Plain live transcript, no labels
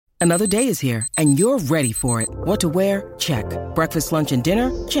Another day is here, and you're ready for it. What to wear? Check. Breakfast, lunch, and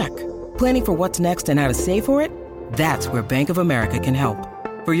dinner? Check. Planning for what's next and how to save for it? That's where Bank of America can help.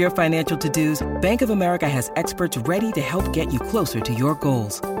 For your financial to-dos, Bank of America has experts ready to help get you closer to your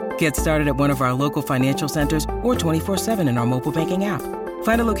goals. Get started at one of our local financial centers or 24/7 in our mobile banking app.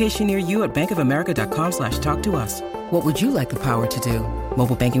 Find a location near you at bankofamerica.com/talktous. What would you like the power to do?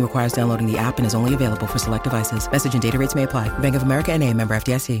 Mobile banking requires downloading the app and is only available for select devices. Message and data rates may apply. Bank of America N.A., member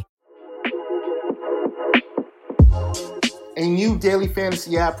FDIC. A new daily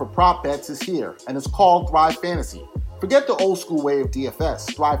fantasy app for prop bets is here, and it's called Thrive Fantasy. Forget the old school way of DFS.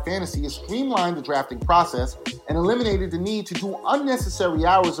 Thrive Fantasy has streamlined the drafting process and eliminated the need to do unnecessary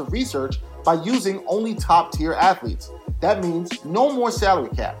hours of research by using only top-tier athletes. That means no more salary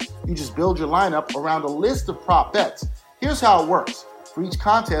cap. You just build your lineup around a list of prop bets. Here's how it works. For each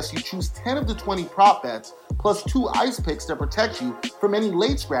contest, you choose 10 of the 20 prop bets, plus 2 ice picks that protect you from any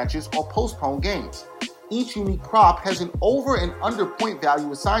late scratches or postponed games. Each unique prop has an over and under point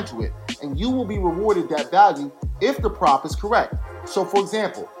value assigned to it, and you will be rewarded that value if the prop is correct. So for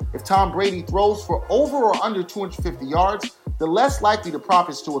example, if Tom Brady throws for over or under 250 yards, the less likely the prop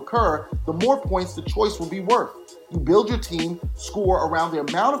is to occur, the more points the choice will be worth. You build your team, score around the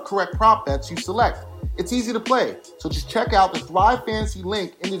amount of correct prop bets you select. It's easy to play, so just check out the Thrive Fantasy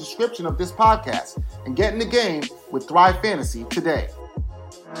link in the description of this podcast and get in the game with Thrive Fantasy today.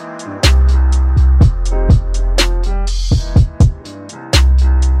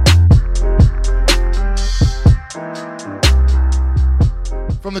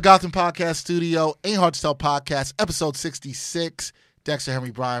 From the Gotham Podcast Studio, Ain't Hard to Tell Podcast, episode 66. Dexter Henry,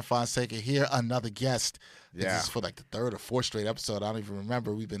 Brian Fonseca here, another guest. Yeah. This is for like the third or fourth straight episode. I don't even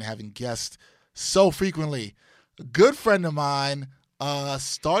remember. We've been having guests so frequently. A good friend of mine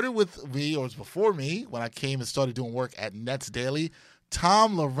started with me, or was before me, when I came and started doing work at Nets Daily.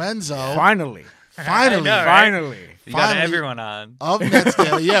 Tom Lorenzo. Finally. I know, right? Finally. You got everyone on. Of Nets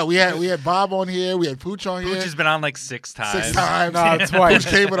Daily. Yeah, we had Bob on here. We had Pooch on here. Pooch has been on like 6 times. 6 times. No, twice.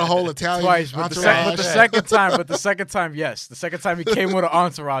 Pooch came with a whole Italian Twice, but entourage. the second time, yes. The second time he came with an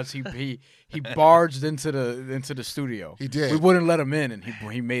entourage, he barged into the studio. He did. We wouldn't let him in, and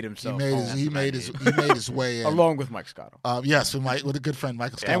he made himself. He made his way in. along with Mike Scotto. Yes, with a good friend,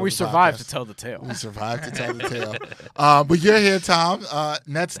 Michael Scott. And we survived to tell the tale. We survived to tell the tale. But you're here, Tom,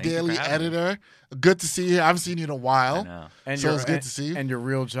 Nets Thank you Daily for having editor. Good to see you. I haven't seen you in a while. I know. And So it's good to see you. And your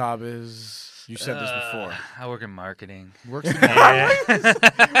real job is, you said this before. I work in marketing. Works in Yeah.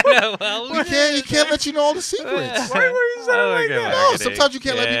 Well, you can't let you know all the secrets. Why were you saying I like work in that? No, marketing. sometimes you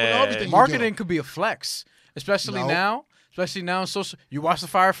can't let people know everything. Marketing could be a flex, especially No. now. Especially now in social. You watched the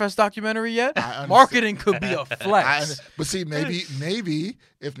Firefest documentary yet? I understand. Marketing could be a flex. But see, maybe,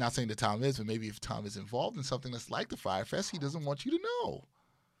 if not saying that Tom is, but maybe if Tom is involved in something that's like the Firefest, he doesn't want you to know.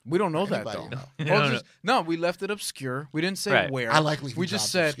 We don't know that Anybody though. know. Well, no, we left it obscure. We didn't say Right. where. I like leaving We just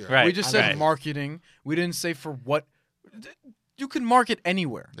jobs said obscure. Right. we just said Right. marketing. We didn't say for what. You can market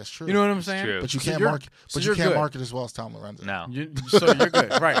anywhere. That's true. You know what I'm saying? true. But you So can't you're- market. so But you you're can't good. market as well as Tom Lorenzo. No. So you're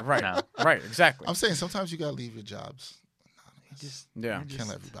good. Right. No. Right. Exactly. I'm saying sometimes you gotta leave your jobs. Yeah. You can't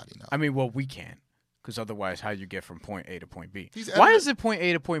let everybody know. I mean, well, we can. Because otherwise, how you get from point A to point B? These Why editors- is it point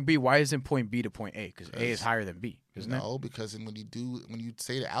A to point B? Why isn't point B to point A? Because A is higher than B, isn't it? No, because when you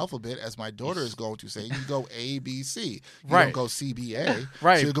say the alphabet, as my daughter is going to say, you go A B C. You Right. don't go C B A.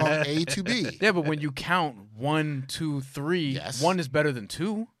 Right. So you're going A to B. Yeah, but when you count 1, 2, 3, Yes. 1 is better than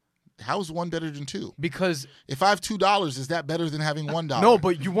 2 How is one better than two? because If I have $2, is that better than having $1? no,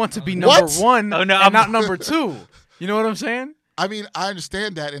 but you want to be number What? 1 Oh, no, and not number 2. You know what I'm saying? I mean, I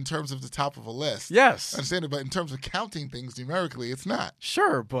understand that in terms of the top of a list. Yes. I understand it, but in terms of counting things numerically, it's not.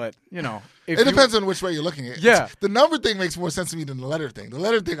 Sure, but if It you- depends on which way you're looking at it. Yeah. The number thing makes more sense to me than the letter thing. The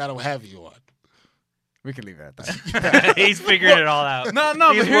letter thing I don't have you on. We can leave it at that. He's figuring it all out. No, He's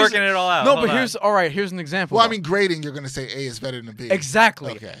but here's- working it all out. No, Hold but on. here's an example. Well, I though. mean, grading, you're going to say A is better than B.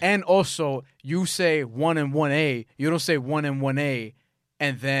 Exactly. Okay. And also, you say 1 and 1A. You don't say 1 and 1A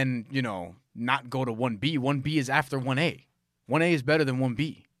and then, not go to 1B. 1B is after 1A. 1A is better than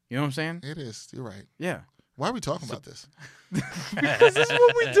 1B. You know what I'm saying? It is. You're right. Yeah. Why are we talking about this? Because this is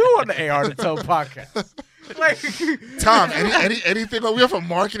what we do on the AR to Tell podcast. Like, Tom, anything? We went from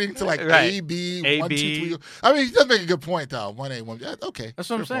marketing to like Right. A, B, A, 1, 2, B. 3. I mean, he does make a good point, though. 1A, 1B. Yeah, okay. that's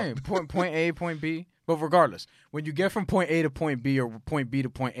what I'm Fair saying. point. Point A, point B. But regardless, when you get from point A to point B or point B to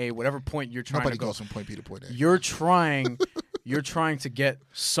point A, whatever point you're trying Nobody to go, goes from point B to point A. you're trying to get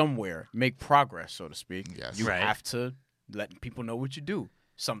somewhere, make progress, so to speak. Yes. You Right. have to let people know what you do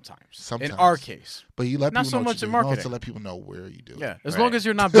sometimes. In Sometimes. our case. But you let Not people so know much what in you do. You marketing. also let people know where you do. Yeah. it. As Right. long as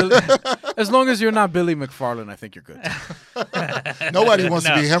you're not Billy as long as you're not Billy McFarland, I think you're good. Nobody wants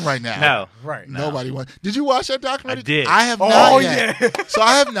to No. be him right now. No. Right. Nobody wants. Did you watch that documentary? I did. I have Oh, not yet. yeah. So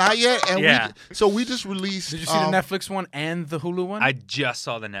I have not yet. And Yeah. we just released. Did you see the Netflix one and the Hulu one? I just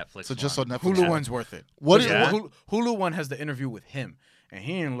saw the Netflix. So just on one. Netflix. Hulu one's worth it. What Yeah. is- Hulu one has the interview with him, and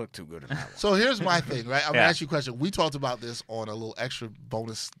he didn't look too good in that one. So here's my thing, right? I'm gonna Yeah. ask you a question. We talked about this on a little extra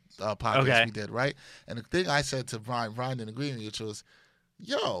bonus podcast Okay. we did, right? And the thing I said to Brian didn't agree with me, which was,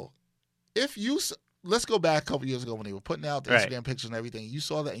 "Yo, if you let's go back a couple years ago when they were putting out the Right. Instagram pictures and everything. You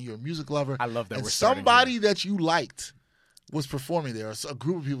saw that, and you're a music lover. I love that And we're starting somebody that you liked was performing there, or a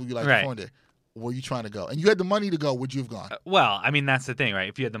group of people you liked Right. performing there. Were you trying to go? And you had the money to go. Would you have gone? Well, I mean, that's the thing, right?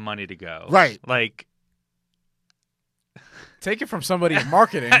 If you had the money to go, Right. Like, Take it from somebody in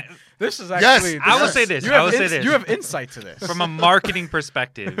marketing. This is Yes, actually. I will Yes. say this. You I have will say this. You have insight to this. From a marketing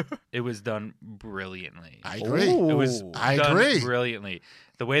perspective, it was done brilliantly. I agree. Ooh. It was I done agree. brilliantly.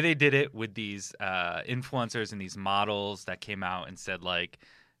 The way they did it with these influencers and these models that came out and said, like,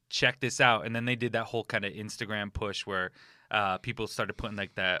 check this out. And then they did that whole kind of Instagram push where people started putting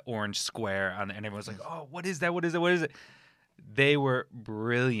like that orange square on it, and everyone's like, oh, what is that? What is it? What is it? They were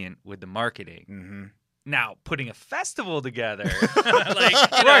brilliant with the marketing. Mm-hmm. Now, putting a festival together, like,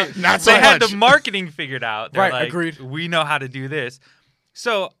 you know, Right, not so they had much. the marketing figured out. They're Right, like, agreed. We know how to do this.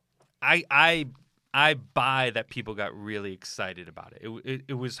 So I buy that people got really excited about it.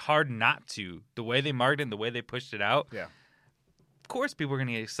 It was hard not to. The way they marketed and the way they pushed it out, Yeah. of course people are going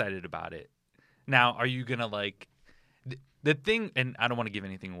to get excited about it. Now, are you going to like the thing, and I don't want to give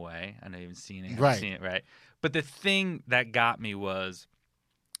anything away. I know you haven't seen it. Right. Seen it, right? But the thing that got me was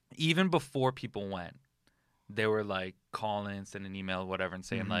even before people went, they were like calling, sending an email, whatever, and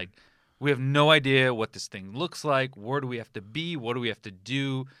saying like, we have no idea what this thing looks like. Where do we have to be? What do we have to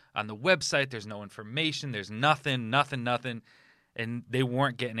do? On the website, there's no information. There's nothing. And they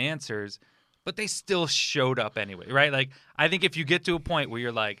weren't getting answers, but they still showed up anyway, right? Like, I think if you get to a point where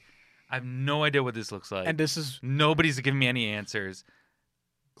you're like, I have no idea what this looks like. And this is. Nobody's giving me any answers.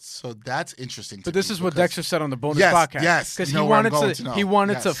 So that's interesting. But to this me is what because- Dexter said on the bonus Yes, podcast. yes. Because You he know where I'm wanted going to. to know. He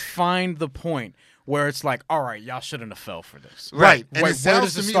wanted to Yes. find the point where it's like, all right, y'all shouldn't have fell for this. Right. And Where it sounds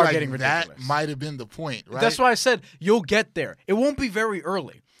does to it me start like getting that ridiculous? might have been the point, right? That's why I said you'll get there. It won't be very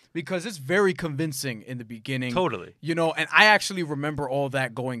early because it's very convincing in the beginning. Totally. You know, and I actually remember all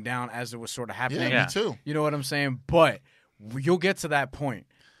that going down as it was sort of happening. Yeah, me too. You know what I'm saying? But you'll get to that point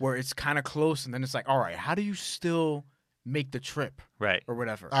where it's kind of close, and then it's like, all right, how do you still make the trip Right. or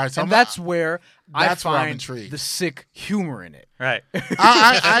whatever? All right, so and I'm- that's where that's I where I'm find intrigued. the sick humor in it. Right.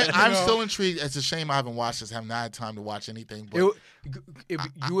 I'm know? still intrigued. It's a shame I haven't watched this. I have not had time to watch anything. But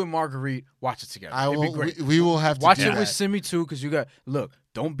You and Marguerite watch it together. I It'd will. be great. We will have to Watch do it that. with Simi too, because you got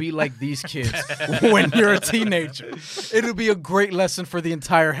don't be like these kids when you're a teenager. It'll be a great lesson for the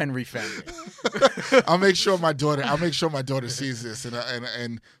entire Henry family. I'll make sure my daughter sees this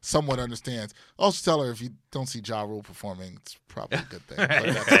and somewhat understands. Also, tell her if you don't see Ja Rule performing, it's probably a good thing.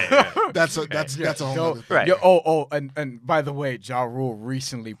 But that's a whole other thing. Right. And by the way, Ja Rule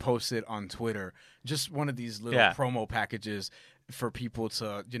recently posted on Twitter just one of these little Yeah. promo packages for people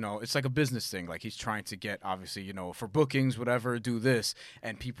to, it's like a business thing. Like he's trying to get, obviously, for bookings, whatever, do this.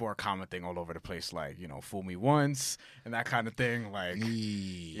 And people are commenting all over the place, like, fool me once and that kind of thing. Like,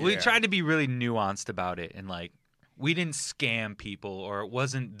 We tried to be really nuanced about it, and like, we didn't scam people, or it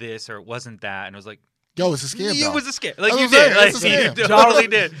wasn't this, or it wasn't that, and it was like, Yo, it's a scam. it though. was a scam. Like, That's you what I'm did. saying, Like, it's a you scam. totally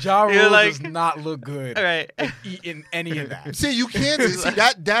did. Ja You're Rule like, does not look good all right. in any of that. See, you can't see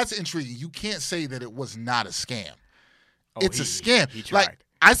that's intriguing. You can't say that it was not a scam. It's a scam. He tried. Like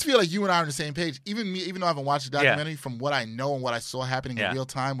I just feel like you and I are on the same page. Even me, even though I haven't watched the documentary, from what I know and what I saw happening in real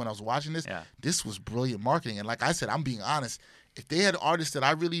time when I was watching this, this was brilliant marketing. And like I said, I'm being honest. If they had artists that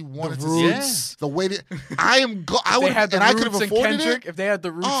I really wanted to see, Roots. the way that I If they had the and I could have Roots and afforded Kendrick, it. if they had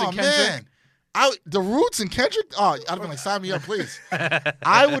the Roots Oh and Kendrick, man, the Roots and Kendrick. Oh, I'd have been like, sign me up, please.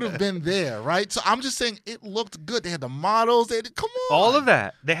 I would have been there, right? So I'm just saying, it looked good. They had the models. Come on, All of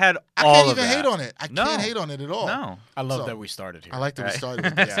that. They had I all can't of even that. hate on it. I No. can't hate on it at all. No. I love So, that we started here. I like that we Right. started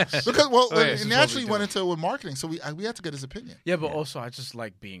with this. Yes. Because this is it what naturally we went do. into with marketing, so we had to get his opinion. Yeah, but also I just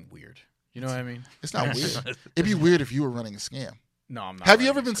like being weird. You know what I mean? It's not weird. It'd be weird if you were running a scam. No, I'm not. Have you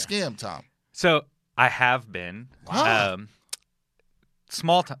ever running been a scam. scammed, Tom? So I have been. Wow.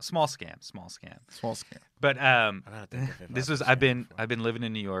 Small scam. Small scam. But I gotta think if this I've was been I've scammed been before. I've been living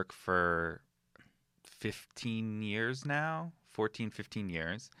in New York for 15 years now, 15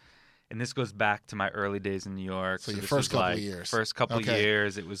 years. And this goes back to my early days in New York. So your this first was couple of like years. First couple of Okay.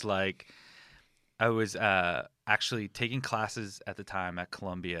 years, it was like I was actually taking classes at the time at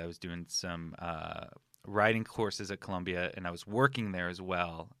Columbia. I was doing some writing courses at Columbia, and I was working there as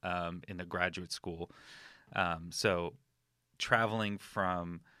well in the graduate school. So traveling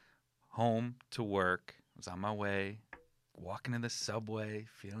from home to work. I was on my way, walking in the subway,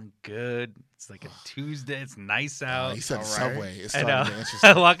 feeling good. It's like a Tuesday. It's nice out. He said All subway. It's I starting know. to get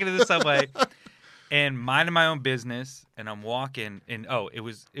interesting. Walking to the subway and minding my own business, and I'm walking, and it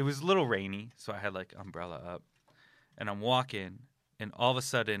was a little rainy, so I had like umbrella up, and I'm walking, and all of a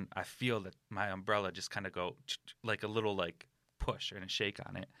sudden I feel that my umbrella just kind of go like a little like push and a shake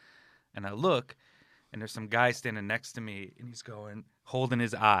on it, and I look, and there's some guy standing next to me, and he's holding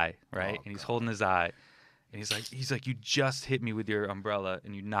his eye, right, and he's holding his eye. And he's like, you just hit me with your umbrella,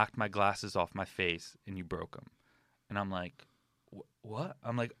 and you knocked my glasses off my face, and you broke them. And I'm like, what?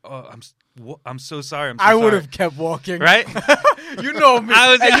 I'm like, oh, I'm so sorry. I would have kept walking, right? You know me,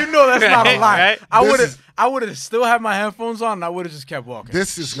 and you know that's not a lie. Right? I would have still had my headphones on, and I would have just kept walking.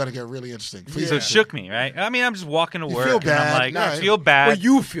 This is gonna get really interesting. Please. So it shook me, right? I mean, I'm just walking to work, feel bad. and I'm like, No, I feel bad. Well,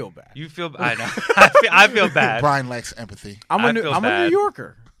 you feel bad. You feel. I know. I feel bad. Brian lacks empathy. I'm a New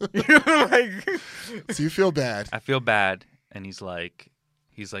Yorker. So you feel bad. I feel bad, and he's like,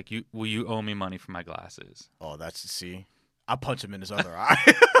 will you owe me money for my glasses? Oh, see. I punch him in his other eye.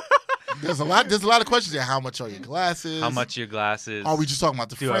 There's a lot of questions there. How much are your glasses? How much are your glasses? Are we just talking about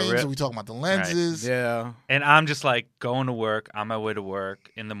the Do I frames? rip? Are we talking about the lenses? Right. Yeah. And I'm just like going to work, on my way to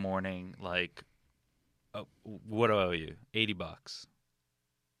work in the morning, like, what do I owe you? $80.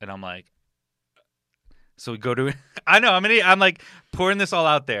 And I'm like, so we go to, I know, I'm like pouring this all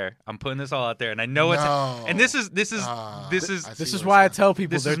out there. I'm putting this all out there, and I know it's, and this is why I tell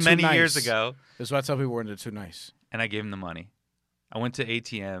people this they're is too many nice. years ago. This is why I tell people they're too nice. And I gave him the money. I went to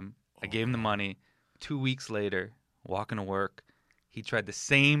ATM. I gave him the money. 2 weeks later, walking to work, he tried the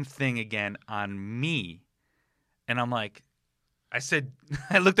same thing again on me. And I'm like, I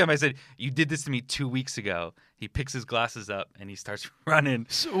looked at him, I said, you did this to me 2 weeks ago. He picks his glasses up and he starts running.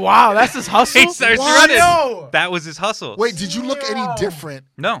 Wow, that's his hustle? He starts What? running. No. That was his hustle. Wait, did you look any different?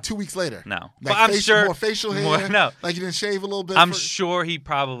 No. 2 weeks later? No. Like But I'm sure. more facial hair. No. Like you didn't shave a little bit. I'm sure he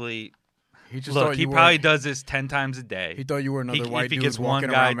probably. He just Look, thought he you probably were, does this 10 times a day. He thought you were another white if he dude gets one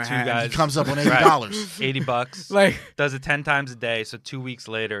walking guy, around 2 Manhattan. guys, He comes up on $80. $80. Like, Does it 10 times a day. So 2 weeks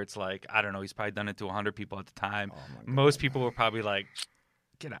later, it's like, I don't know. He's probably done it to 100 people at the time. Most people were probably like,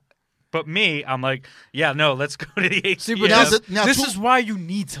 get out. But me, I'm like, yeah, no, let's go to the ATM. see, but this is why you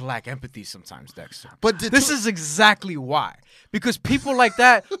need to lack empathy sometimes, Dexter. But This is exactly why. Because people like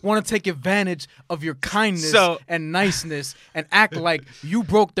that want to take advantage of your kindness and niceness and act like you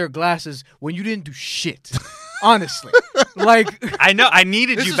broke their glasses when you didn't do shit. Honestly. Like, I know. I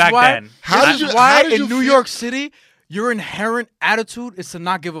needed this you is back why, then. How this did is you- why how did in you New feel- York City, your inherent attitude is to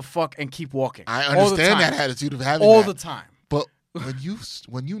not give a fuck and keep walking. I All the understand time. that attitude of having All that. the time. But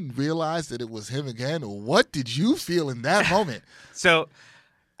when you realized that it was him again, what did you feel in that moment? So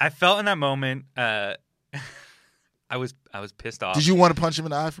I felt in that moment, I was pissed off. Did you want to punch him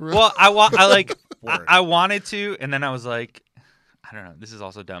in the eye for real? Well, Word. I wanted to, and then I was like, I don't know. This is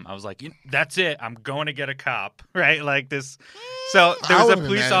also dumb. I was like, that's it. I'm going to get a cop, right? Like this. So there I was a would've been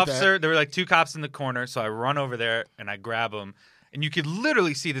police mad at that. officer. There were like 2 cops in the corner. So I run over there and I grab him, and you could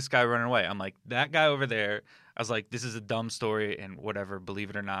literally see this guy running away. I'm like, that guy over there. I was like, this is a dumb story and whatever, believe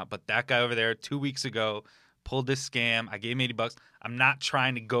it or not. But that guy over there 2 weeks ago pulled this scam. I gave him $80. I'm not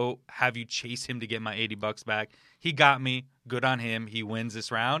trying to go have you chase him to get my $80 back. He got me. Good on him. He wins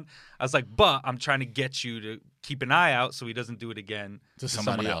this round. I was like, but I'm trying to get you to keep an eye out so he doesn't do it again To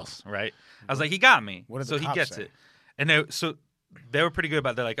someone somebody else, right? I was like, he got me. What did so the he cops gets say? it. And they were pretty good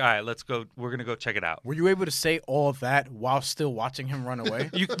about it. They're like, all right, let's go. We're going to go check it out. Were you able to say all of that while still watching him run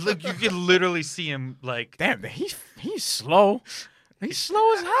away? You could literally see him like. Damn, he's slow. He's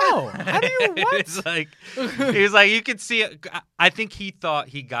slow as hell. How do you what? It's like he's like you could see it. I think he thought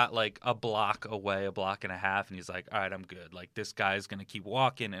he got like a block away, a block and a half, and he's like, all right, I'm good. Like this guy's gonna keep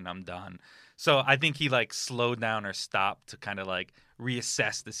walking, and I'm done. So I think he like slowed down or stopped to kind of like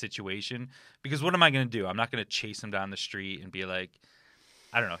reassess the situation. Because what am I gonna do? I'm not gonna chase him down the street and be like,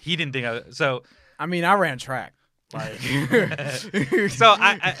 I don't know. He didn't think so. I mean, I ran track. Like, So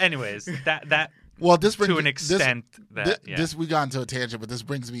anyways, that. Well, this brings to an extent this we got into a tangent, but this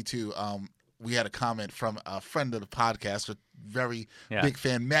brings me to we had a comment from a friend of the podcast, a very big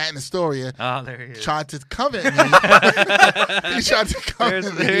fan, Matt in Astoria. Oh, there he is. Tried to comment me. He tried to comment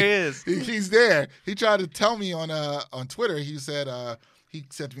me. There he is. He's there. He tried to tell me on Twitter. He said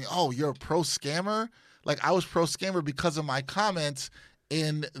to me, "Oh, you're a pro scammer." Like I was pro scammer because of my comments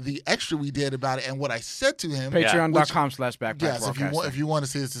in the extra we did about it and what I said to him. Patreon.com/backpack. Yes, if you want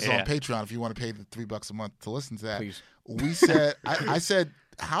to see this is on Patreon. If you want to pay the $3 a month to listen to that, Please. We said, I said,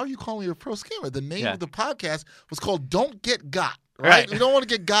 how are you calling me a pro scammer? The name of the podcast was called "Don't Get Got." right? We don't want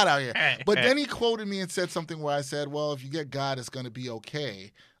to get God out here. But then he quoted me and said something where I said, well, if you get God, it's going to be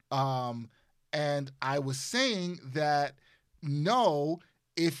okay. And I was saying that, no,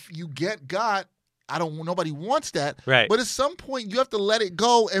 if you get God, nobody wants that. Right. But at some point, you have to let it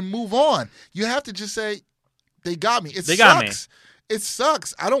go and move on. You have to just say, they got me. They got me. It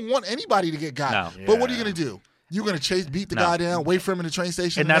sucks. I don't want anybody to get got. No. But what are you going to do? You're going to beat the guy down, wait for him in the train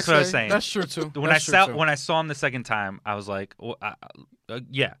station. And the that's next what I was day? saying. That's true too. When I saw him the second time, I was like,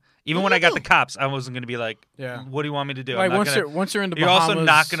 yeah. Even when I got the cops, I wasn't going to be like, what do you want me to do? Like once you're in the Bahamas, you're also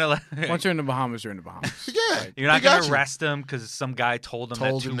not going to. Once you're in the Bahamas, you're in the Bahamas. Yeah. You're not going to arrest him because some guy told him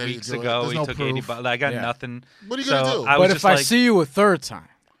that 2 that weeks he did it. ago There's he no took proof. $80. I got nothing. What are you going to do? But if I see you a third time,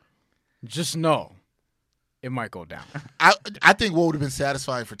 just know it might go down. I think what would have been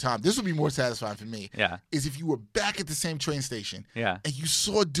satisfying for Tom, this would be more satisfying for me, Yeah. is if you were back at the same train station Yeah. and you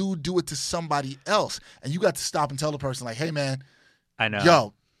saw a dude do it to somebody else and you got to stop and tell the person, like, hey, man, I know.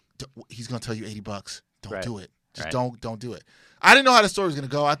 yo, he's going to tell you $80. Don't Right. do it. Just Right. don't do it. I didn't know how the story was going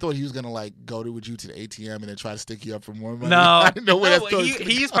to go. I thought he was going to, like, go with you to the ATM and then try to stick you up for more money. No, I didn't know where that story was gonna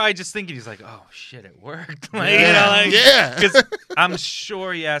he's go. probably just thinking, he's like, oh shit, it worked. Like, Yeah. Yeah. Because I'm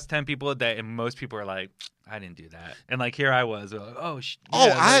sure he asked 10 people a day, and most people are like, I didn't do that. And like here I was, like,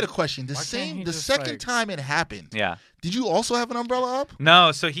 I had a question. Why can't he The just, second like- time it happened, yeah. did you also have an umbrella up?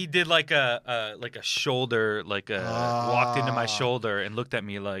 No, so he did like a shoulder, walked into my shoulder and looked at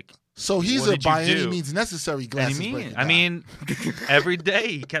me like. So he's What a did you by any do? means necessary glasses breaking I guy. mean, every day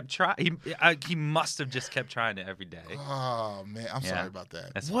he kept trying. He must have just kept trying it every day. Oh man, I'm Yeah. sorry about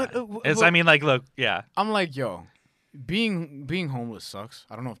that. That's What- fine. what- I mean, like, look, yeah. I'm like, yo, being homeless sucks.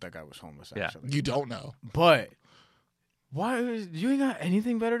 I don't know if that guy was homeless Yeah. actually. You don't know. But you ain't got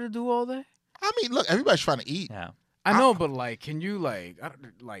anything better to do all day? I mean, look, everybody's trying to eat. Yeah. I know, but like, can you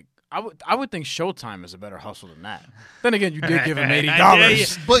I would think Showtime is a better hustle than that. Then again, you did give him $80.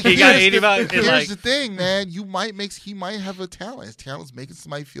 Yeah. But He got here's $80 and, Here's like- the thing, man. He might have a talent. His talent's making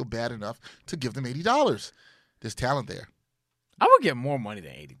somebody feel bad enough to give them $80. There's talent there. I would get more money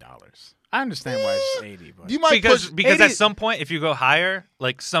than $80. I understand why it's just 80, but You might Because push. 80, 80 at some point, if you go higher,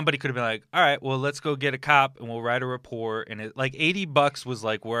 like somebody could have been like, all right, well, let's go get a cop and we'll write a report. And it like $80 was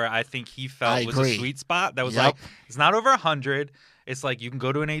like where I think he felt I was agree. a sweet spot. That was Yep. like, it's not over 100. It's like you can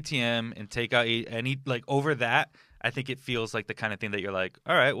go to an ATM and take out any like over that. I think it feels like the kind of thing that you're like,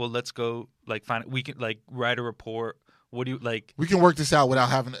 all right, well, let's go like we can like write a report. What do you like? We can work this out without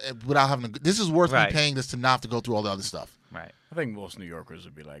having. This is worth Right. me paying this to not have to go through all the other stuff. Right. I think most New Yorkers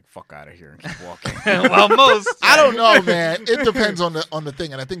would be like, fuck out of here and keep walking. Well, most. I don't know, man. It depends on the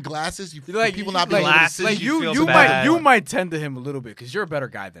thing, and I think glasses. People not being able to glasses, see. Like you you feel might bad. you might tend to him a little bit because you're a better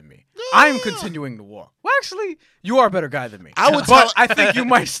guy than me. I'm continuing to walk. Well, actually, you are a better guy than me. I would but tell- I think you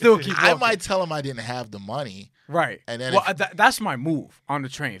might still keep walking. I might tell him I didn't have the money. Right. And then well, if- that's my move on the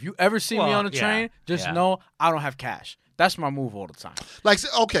train. If you ever see me Well, on the train, just yeah. know I don't have cash. That's my move all the time. Like,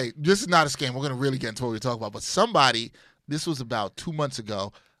 okay, this is not a scam. We're gonna really get into what we're talking about. But somebody, this was about 2 months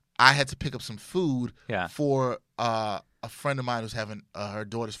ago. I had to pick up some food Yeah. for a friend of mine who's having her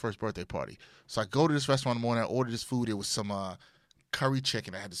daughter's first birthday party. So I go to this restaurant in the morning. I ordered this food. It was some curry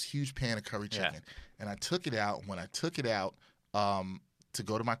chicken. I had this huge pan of curry Yeah. chicken, and I took it out. When I took it out to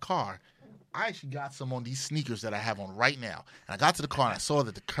go to my car, I actually got some on these sneakers that I have on right now. And I got to the car and I saw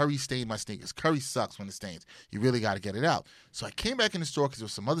that the curry stained my sneakers. Curry sucks when it stains. You really got to get it out. So I came back in the store because there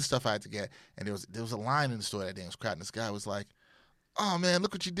was some other stuff I had to get, and there was a line in the store that day. It was crowded. And this guy was like, "Oh man,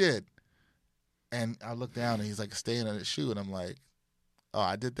 look what you did." And I looked down and he's like staying on his shoe, and I'm like, "Oh,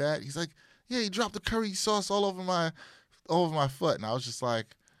 I did that?" He's like, "Yeah, you dropped the curry sauce all over my foot." And I was just like,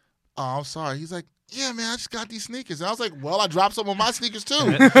 "Oh, I'm sorry." He's like, "Yeah, man, I just got these sneakers." And I was like, "Well, I dropped some on my sneakers too.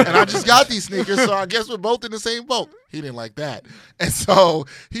 And I just got these sneakers, so I guess we're both in the same boat." He didn't like that. And so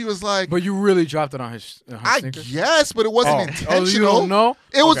he was like, But you really dropped it on his I sneakers? guess, but it wasn't Oh, intentional. you don't know?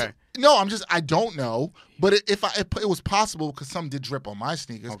 It was Okay. no. I don't know. But it was possible because some did drip on my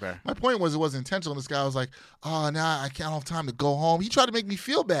sneakers. Okay. My point was it wasn't intentional. This guy was like, "Oh, nah, I don't have time to go home." He tried to make me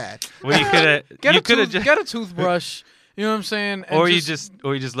feel bad. Well, you could have just. Get a toothbrush. You know what I'm saying? And Or you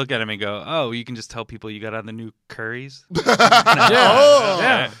just look at him and go, oh, you can just tell people you got on the new curries.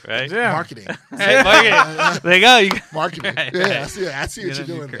 yeah, Right? yeah. Marketing, Hey, market. There you go. You- marketing. Right, Yeah, right. I see what Get you're on your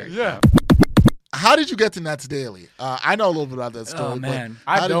doing there. curries. Yeah. How did you get to Nets Daily? I know a little bit about that story. Oh, man.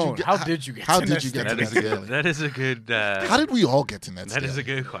 but how I did you don't. get- How did you get How to did Nets you get to That Nets is, Daily? that is a good. How did we all get to Nets That Daily? is a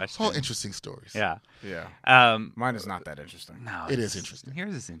good It's question. all interesting stories. Yeah. Yeah. Mine is not that interesting. No, It is it's- interesting.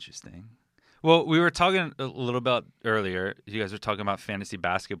 Here's is interesting. Well, we were talking a little about earlier. You guys were talking about fantasy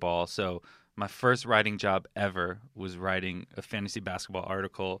basketball. So my first writing job ever was writing a fantasy basketball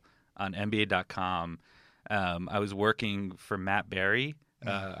article on NBA.com. I was working for Matt Berry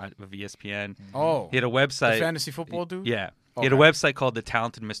of ESPN. Oh, He had a the website. fantasy football dude. Yeah. He had a Okay. website called The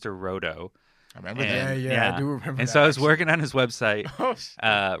Talented Mr. Roto. I remember And, that. Yeah, I do remember And that, so I was actually. working on his website, Oh,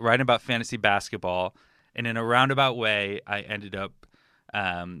 shit. writing about fantasy basketball. And in a roundabout way, I ended up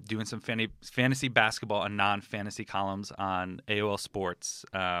doing some fantasy basketball and non-fantasy columns on AOL Sports,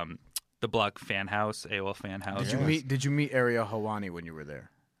 the blog Fan House, AOL Fan House. Did you meet Ariel Hawani when you were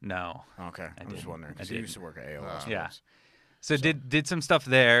there? No. Okay, I'm just did. wondering I because he did. used to work at AOL. Sports. Yeah. So did some stuff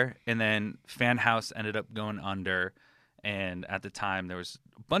there, and then Fan House ended up going under. And at the time, there was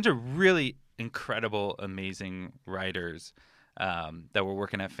a bunch of really incredible, amazing writers that were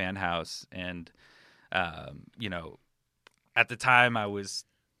working at Fan House. And, at the time, I was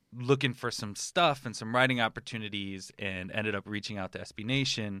looking for some stuff and some writing opportunities and ended up reaching out to SB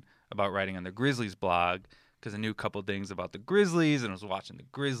Nation about writing on the Grizzlies blog because I knew a couple things about the Grizzlies and I was watching the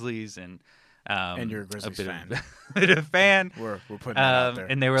Grizzlies. And you're a Grizzlies fan. A bit of a fan. We're putting that out there.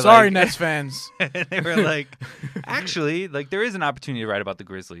 And they were sorry, like, Nets fans. and they were like, actually, like there is an opportunity to write about the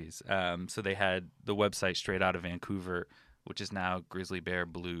Grizzlies. So they had the website Straight Out of Vancouver, which is now Grizzly Bear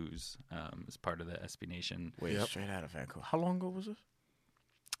Blues, as part of the SB Nation. Wait, Straight Out of Vancouver. How long ago was this?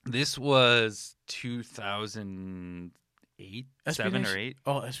 This was 2008, 7 or 8.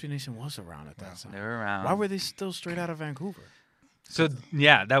 Oh, SB Nation was around at that time. They were around. Why were they still Straight Out of Vancouver? So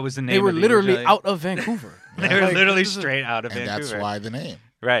yeah, that was the name. They were of the literally original- out of Vancouver. They were Like, literally this is- straight out of And Vancouver. that's why the name.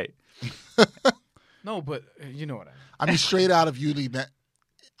 Right. No, but you know what I mean. I mean, straight out of UD.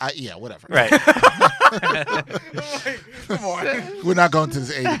 Yeah, whatever. Right. Come on. We're not going to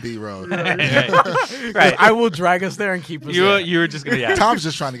this A to B road. right. I will drag us there and keep us You there. you were just gonna yeah. Tom's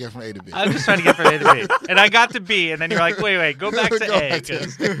just trying to get from A to B. I'm just trying to get from A to B, and I got to B, and then you're like, wait, go back to Go A back to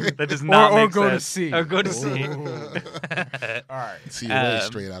because that does not or make go to sense. C. Or go to C. All right. See you later,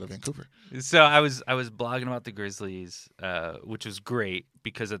 straight out of Vancouver. So I was blogging about the Grizzlies, which was great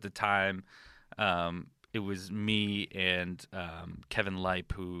because at the time, it was me and Kevin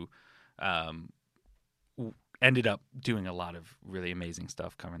Leip who ended up doing a lot of really amazing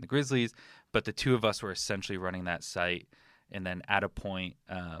stuff covering the Grizzlies. But the two of us were essentially running that site. And then at a point,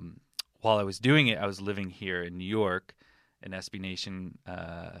 while I was doing it, I was living here in New York. And SB Nation,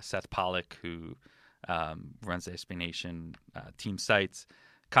 Seth Pollock, who runs the SB Nation team sites,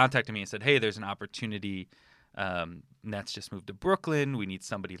 contacted me and said, hey, there's an opportunity. Nets just moved to Brooklyn. We need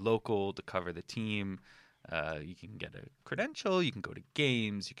somebody local to cover the team. You can get a credential. You can go to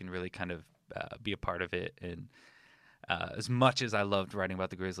games. You can really kind of be a part of it. And as much as I loved writing about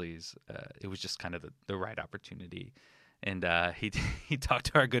the Grizzlies, it was just kind of the right opportunity. And he talked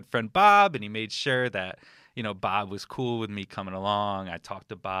to our good friend Bob, and he made sure that Bob was cool with me coming along. I talked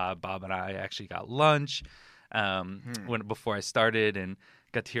to Bob. Bob and I actually got lunch before I started, and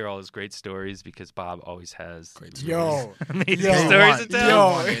got to hear all his great stories because Bob always has amazing stories to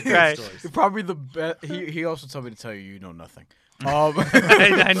tell. Right. Probably the best. He also told me to tell you know nothing.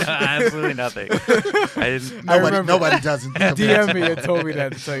 I know absolutely nothing. Nobody doesn't. DM me and told me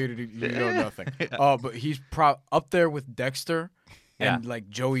that to tell you you know nothing. But he's up there with Dexter and like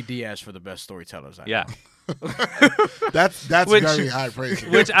Joey Diaz for the best storytellers. I know. That's very high praise.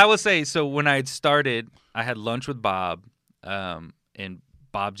 Which I will say. So when I had started, I had lunch with Bob, and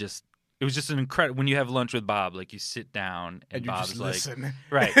Bob it was just an incredible. When you have lunch with Bob, like you sit down and you Bob's just like, listen.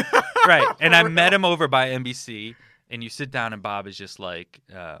 right. And I met him over by NBC, and you sit down and Bob is just like,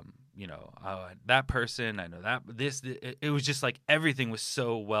 that person, I know that it was just like everything was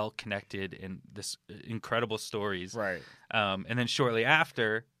so well connected and this incredible stories. Right. And then shortly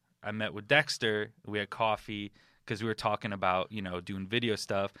after, I met with Dexter. We had coffee because we were talking about, doing video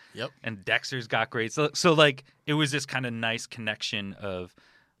stuff. Yep. And Dexter's got great. So like, it was this kind of nice connection of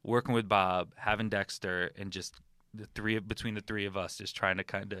working with Bob, having Dexter, and just between the three of us, just trying to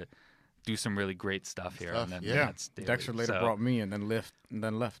kind of do some really great stuff here. And then that's daily. Dexter later brought me and then left.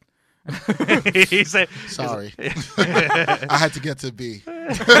 He said, "Sorry, I had to get to B."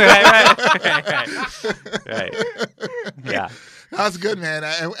 Right. Yeah. That's good, man.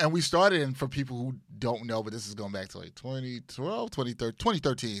 And we started, and for people who don't know, but this is going back to like 2012,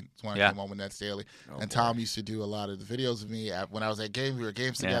 2013 is when I came on with Nets Daily. Tom used to do a lot of the videos of me when I was at games. We were at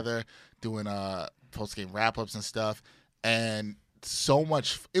games together, doing post-game wrap-ups and stuff. And so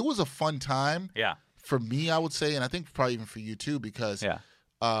much, it was a fun time. Yeah. For me, I would say, and I think probably even for you too, because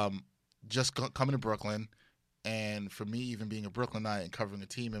just coming to Brooklyn, and for me, even being a Brooklynite and covering a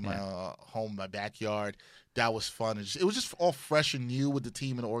team in my home, my backyard, that was fun. It was just all fresh and new with the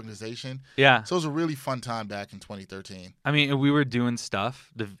team and the organization. Yeah. So it was a really fun time back in 2013. I mean, we were doing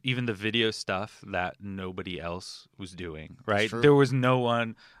stuff, even the video stuff that nobody else was doing, right? There was no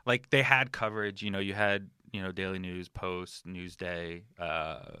one, like they had coverage. You had Daily News, Post, Newsday.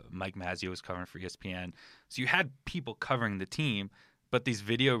 Mike Mazzio was covering for ESPN. So you had people covering the team, but these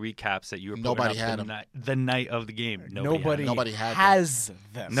video recaps that you were putting Nobody up had the night of the game, Nobody had has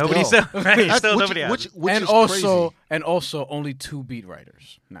them. Nobody Still. still, right? Still which, nobody has which, it. which and is also crazy. and also only 2 beat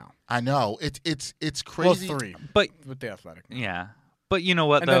writers now. I know it's Well, crazy. 3, But with the Athletic. yeah, but you know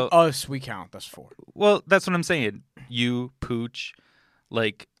what And though? then us, we count. That's 4. Well, that's what I'm saying. You, Pooch,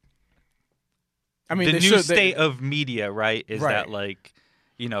 like I mean, the they new should, state of media, right? Is Right. that like,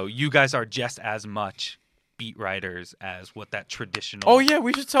 you guys are just as much beat writers as what that traditional. Oh yeah,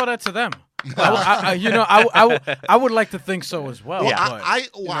 we should tell that to them. I would like to think so as well. Well, but,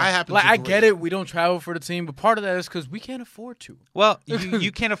 I happen like to I agree. get it. We don't travel for the team, but part of that is because we can't afford to. Well,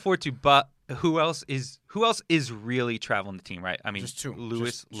 you can't afford to, but who else is really traveling the team, right? I mean, Just 2.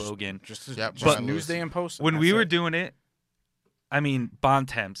 Lewis, Logan. Just Yep, just Brian Newsday Lewis. and Post. When That's we were it. doing it, I mean,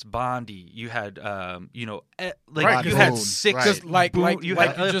 Bontemps, Bondi. You had, Right, you had Boone, 6. right. Just like You like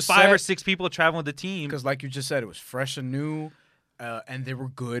had you just 5 or said, 6 people traveling with the team. because like you just said, it was fresh and new, and they were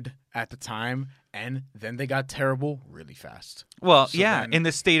good at the time, and then they got terrible really fast. Well, So yeah, then- in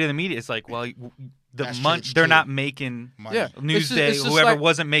the state of the media, it's like, well, That's changed they're too. not making Money. Yeah. Newsday. It's just Whoever like-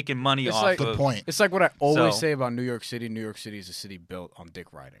 wasn't making money it's off like- of Good point. It's like what I always So- say about New York City. New York City is a city built on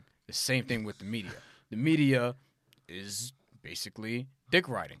dick riding. The same thing with the media. The media is basically dick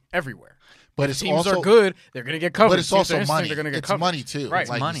riding everywhere. But If it's teams also are good, they're gonna get covered. But it's Teams also are interesting, money. They're gonna get It's covered. money too. Right.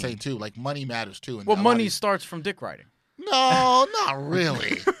 Like Money. you say too. Like money matters too. And Well, a lot money of- starts from dick riding. No, not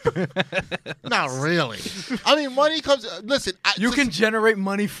really. Not really. I mean, money comes. Listen, You can generate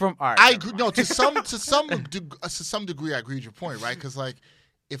money from art. I agree. No, to some degree, I agree with your point, right? Because like,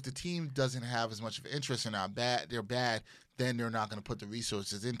 if the team doesn't have as much of interest and they're bad, then they're not going to put the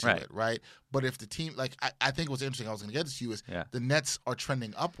resources into Right. it, right? But if the team, like, I think what's interesting, I was going to get this to you is Yeah. the Nets are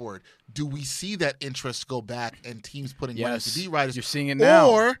trending upward. Do we see that interest go back and teams putting money Yes. into beat writers? You're seeing it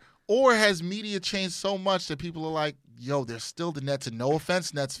now. Or has media changed so much that people are like, yo, they're still the Nets, and no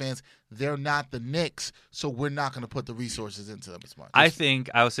offense, Nets fans, they're not the Knicks, so we're not going to put the resources into them as much. I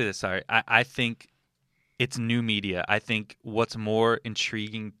will say this. Sorry, I think it's new media. I think what's more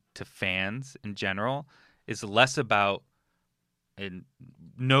intriguing to fans in general is less about, and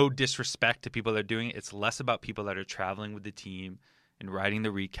no disrespect to people that are doing it, it's less about people that are traveling with the team and writing the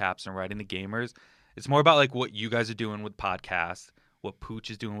recaps and writing the gamers. It's more about like what you guys are doing with podcasts, what Pooch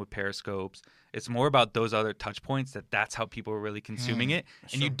is doing with Periscopes. It's more about those other touch points that's how people are really consuming it.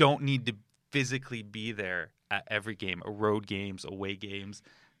 And you don't need to physically be there at every game, road games, away games,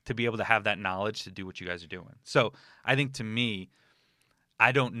 to be able to have that knowledge to do what you guys are doing. So I think to me,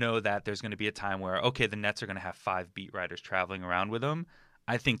 I don't know that there's going to be a time where, okay, the Nets are going to have 5 beat writers traveling around with them.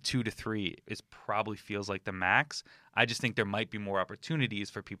 I think 2 to 3 probably feels like the max. I just think there might be more opportunities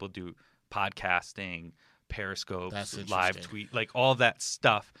for people to do podcasting, Periscopes, That's live interesting. tweet, like all that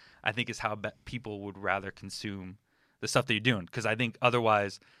stuff. I think is how people would rather consume the stuff that you're doing. Because I think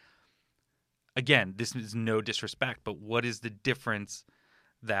otherwise, again, this is no disrespect, but what is the difference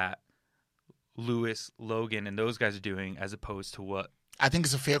that Lewis, Logan, and those guys are doing as opposed to what I think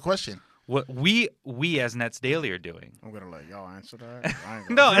it's a fair question. we as Nets Daily are doing? I'm gonna let y'all answer that. I ain't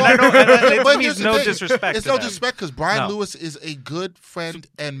gonna- No, and I don't. It But means here's the no thing. disrespect. It's to no them. disrespect because Brian No. Lewis is a good friend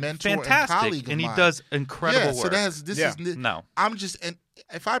and mentor and Fantastic, colleague of and he mine. does incredible yeah, work. so this Yeah. is No. I'm just and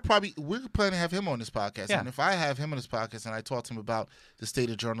if I probably we're planning to have him on this podcast, Yeah. and if I have him on this podcast and I talk to him about the state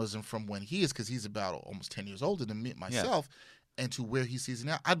of journalism from when he is, because he's about almost 10 years older than me myself, and to where he sees it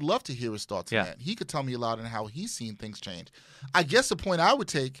now, I'd love to hear his thoughts Yeah. on that. He could tell me a lot on how he's seen things change. I guess the point I would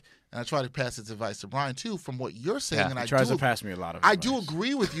take, and I try to pass this advice to Brian too, from what you're saying, Yeah. and He I tries do to pass me a lot of. I do advice.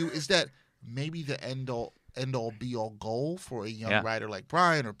 agree with you, is that maybe the end all be all goal for a young Yeah. writer like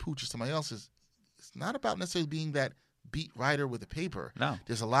Brian or Pooch or somebody else is it's not about necessarily being that beat writer with a paper. No.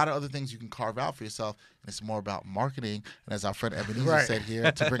 There's a lot of other things you can carve out for yourself, and it's more about marketing. And as our friend Ebenezer Right. said here,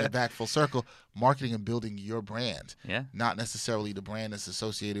 to bring it back full circle, marketing and building your brand, Yeah. not necessarily the brand that's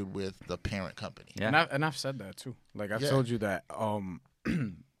associated with the parent company. Yeah. And I've said that too. Like I've Yeah. told you that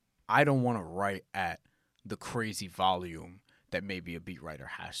I don't want to write at the crazy volume that maybe a beat writer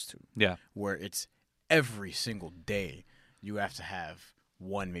has to. Yeah. Where it's every single day you have to have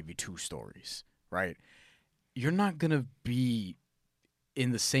 1, maybe 2 stories, right? You're not gonna be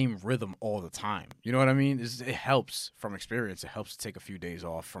in the same rhythm all the time. You know what I mean? It helps from experience. It helps to take a few days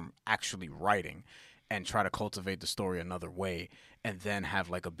off from actually writing and try to cultivate the story another way and then have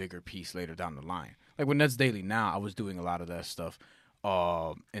like a bigger piece later down the line. Like with Nets Daily now, I was doing a lot of that stuff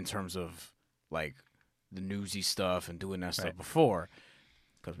in terms of like the newsy stuff and doing that stuff Right. before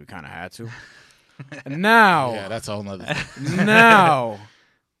because we kind of had to. And now, Yeah, that's a whole nother thing. now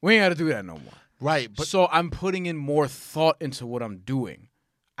we ain't got to do that no more. Right, but So I'm putting in more thought into what I'm doing.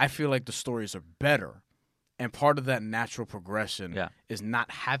 I feel like the stories are better. And part of that natural progression is not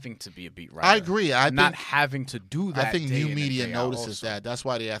having to be a beat writer. I agree. Not having to do that. I think day new in and media day out notices also. that. That's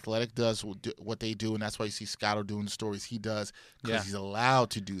why the Athletic does what they do, and that's why you see Scotto doing the stories he does, because he's allowed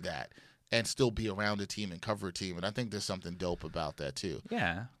to do that and still be around a team and cover a team. And I think there's something dope about that too.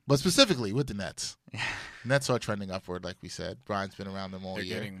 Yeah. But specifically with the Nets, Nets are trending upward, like we said. Brian's been around them all They're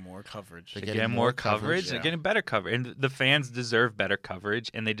year. getting more coverage. They're They're getting more coverage. yeah. They're getting better coverage. And the fans deserve better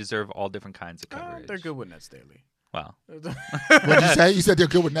coverage, and they deserve all different kinds of coverage. They're good with Nets Daily. Wow. What did you say? You said they're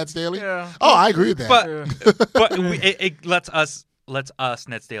good with Nets Daily? Yeah. Oh, I agree with that. But it lets us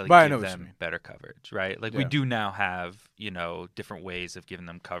Nets Daily But I know give what you them mean. better coverage, right? Like we Yeah. do now have, different ways of giving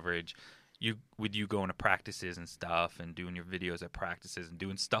them coverage. You going to practices and stuff and doing your videos at practices and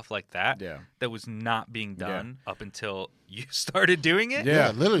doing stuff like that. Yeah. That was not being done up until you started doing it. Yeah.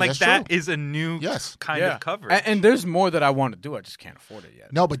 literally, Like that's that true. is a new kind of coverage. And there's more that I want to do. I just can't afford it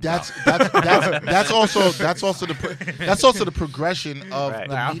yet. No, but that's also the progression of Right.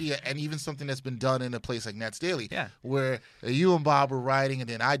 the media, and even something that's been done in a place like Nets Daily, Yeah. where you and Bob were writing, and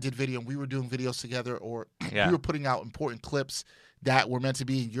then I did video, and we were doing videos together, or Yeah. we were putting out important clips that were meant to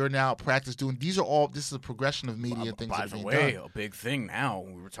be. You're now at practice doing. This is a progression of media and things By that are the being way, done. a big thing now,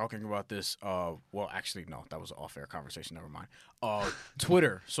 we were talking about this. Well, actually, no, that was an off-air conversation. Never mind.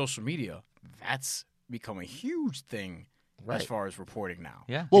 Twitter, social media, that's become a huge thing Right. as far as reporting now.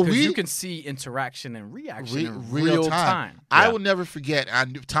 Yeah. Well, Because we you can see interaction and reaction in real real time. I Yeah. will never forget. I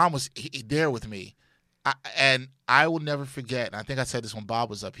knew Tom was there with me, and I will never forget. And I think I said this when Bob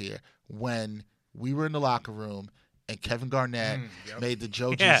was up here, when we were in the locker room and Kevin Garnett made the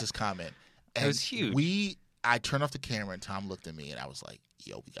Joe Yeah. Jesus comment. And It was huge. I turned off the camera and Tom looked at me and I was like,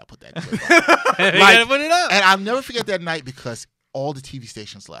 "Yo, we gotta put that." clip up." You gotta put it up. And I'll never forget that night because all the TV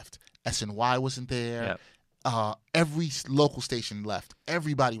stations left. SNY wasn't there. Yep. Every local station left.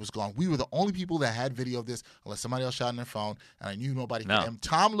 Everybody was gone. We were the only people that had video of this, unless somebody else shot on their phone, and I knew nobody No. could. And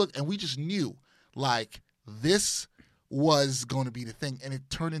Tom looked, and we just knew, like, this was going to be the thing, and it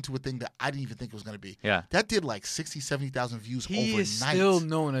turned into a thing that I didn't even think it was going to be. Yeah. That did like 60, 70,000 views He overnight. is still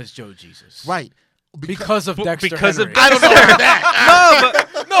known as Joe Jesus. Right. Because of Dexter because of Henry. I don't know about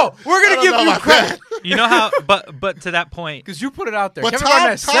that. No, we're going to give you credit. You know how, but to that point, Because you put it out there. But Kevin Tom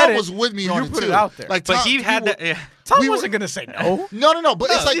Garnett said was it, with me but on you it, put too. it out there. Like, but Tom- he had we that. Tom we were- wasn't going to say no. No, but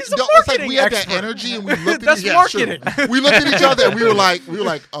it's like he's a it's like we marketing had that expert. energy, and we looked at That's each marketing. We looked at each other, and we were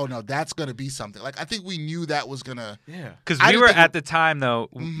like, oh no, that's gonna be something. Like I think we knew that was gonna. Yeah. Because I we didn't were think at the time though,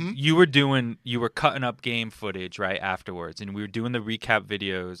 Mhm. you were cutting up game footage right afterwards, and we were doing the recap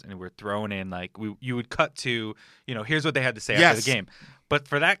videos, and we were throwing in like you would cut to, here's what they had to say Yes. after the game. But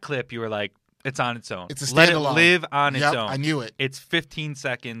for that clip, you were like, it's on its own. It's a Let it standalone. live on its Yep, own. I knew it. It's 15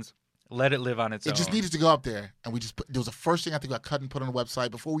 seconds. Let it live on its own. It just needed to go up there, and we just there was the first thing I think I cut and put on the website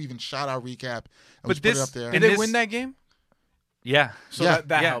before we even shot our recap, and we But just put it this- up there. and Did they this- win that game? Yeah. So Yeah.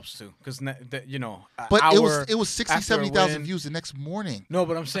 that Yeah. helps too. Because, But it was 60, after a 70,000 win- views the next morning. No,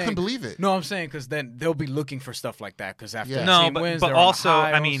 but I'm saying. couldn't believe it. No, I'm saying because then they'll be looking for stuff like that. Because after Yeah. the No, team but, wins, but they're on a also,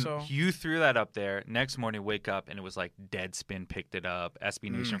 high I mean, also. you threw that up there. Next morning, wake up, and it was like Deadspin picked it up. SB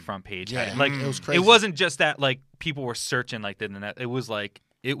Nation front page. had Yeah, it. Like it was crazy. It wasn't just that like people were searching like the internet. It was like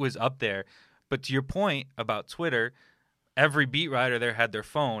it was up there. But to your point about Twitter, every beat writer there had their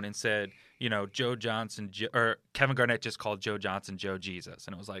phone and said, Joe Johnson or Kevin Garnett just called Joe Johnson Joe Jesus,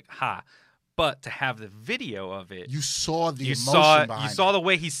 and it was like, ha. But to have the video of it, You saw the you emotion saw behind you saw it. the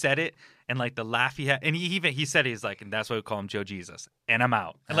way he said it and like the laugh he had, and he said he's like, and that's why we call him Joe Jesus, and I'm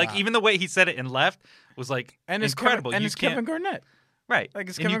out, and like even the way he said it and left was like and it's incredible. Kevin, and you it's can't Kevin Garnett. right, like,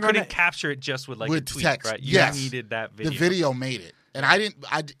 it's and you Kevin couldn't Garnett. capture it just with like With a tweet, text. right? You Yes. needed that video. The video made it, and I didn't.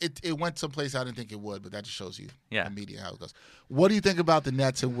 It went someplace I didn't think it would, but that just shows you Yeah. the media how it goes. What do you think about the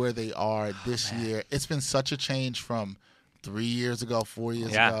Nets and where they are this year? It's been such a change from 3 years ago, 4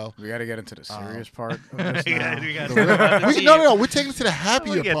 years Yeah. ago. We got to get into the serious part of this now. We gotta The talk about the we, team. no, we're taking it to the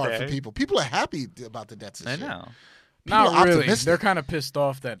happier We'll get part there. for people. People are happy about the Nets this I year. know. People are Not really. optimistic. They're kind of pissed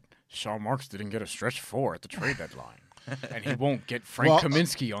off that Sean Marks didn't get a stretch 4 at the trade deadline, and he won't get Frank Well,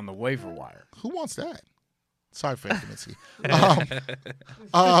 Kaminsky on the waiver wire. Who wants that? Sorry, Frank Kaminsky.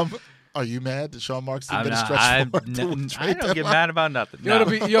 Are you mad that Sean Marks didn't I'm get a not, stretch I forward to the don't trade get deadline? mad about nothing. Yo,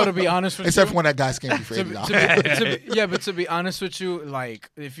 No. to be honest with Except you, for when that guy came for to $80. be, but to be honest with you,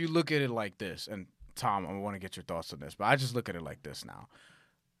 like if you look at it like this, and Tom, I want to get your thoughts on this, but I just look at it like this now: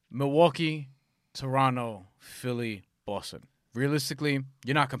 Milwaukee, Toronto, Philly, Boston. Realistically,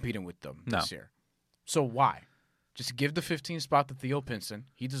 you're not competing with them this year. So why? Just give the 15 spot to Theo Pinson.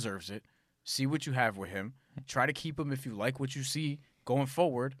 He deserves it. See what you have with him. Try to keep him if you like what you see going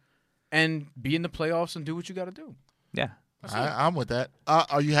forward. and be in the playoffs and do what you got to do. Yeah. I'm with that.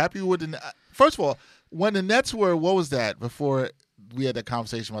 Are you happy with the? First of all, when the Nets were, what was that? Before we had that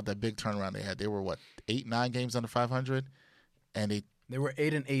conversation about that big turnaround they had, they were what 8-9 games under 500, and they were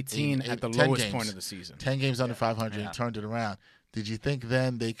 8-18 at the 10 lowest games. point of the season. 10 games under 500 and turned it around. Did you think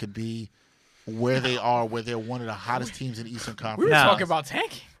then they could be where they are, where they're one of the hottest teams in the Eastern Conference? We were No. talking about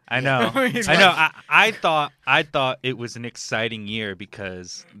tanking. I know. I know. I thought it was an exciting year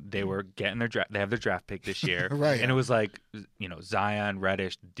because they were getting their draft. They have their draft pick this year, Right. And it was like, Zion,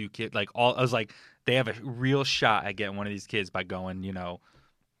 Reddish, Duke, like all. I was like, they have a real shot at getting one of these kids by going,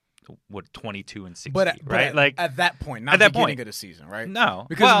 22 and 60, But right? Like at that point, not at that beginning point. of the season, right? No,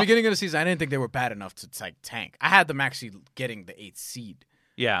 Because at the beginning of the season, I didn't think they were bad enough to tank. I had them actually getting the 8th seed,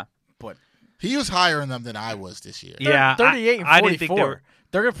 yeah, but He was higher in them than I was this year. yeah. 38 and 44. I didn't think they were.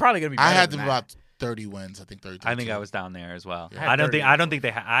 They're probably going to be better I had than them that. about 30 wins. I think 32. I think I was down there as well. Yeah. I don't think. 30. I don't think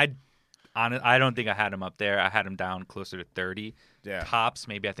they. I don't think I had them up there. I had them down closer to 30. Yeah. Tops,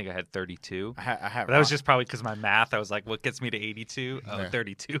 maybe I think I had 32. I had But that was just probably because my math. I was like, what gets me to 82? Oh, Yeah.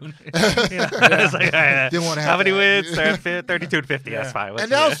 32. I was like, Didn't wanna how have many that. wins? 32 and 50. That's fine.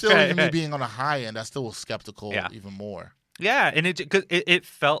 And that was still Right, even me right. being on the high end. I still was skeptical Yeah. even more. Yeah, and it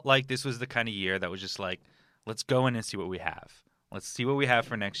felt like this was the kind of year that was just like, let's go in and see what we have. Let's see what we have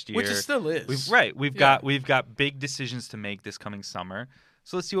for next year. which it still is. We've got big decisions to make this coming summer.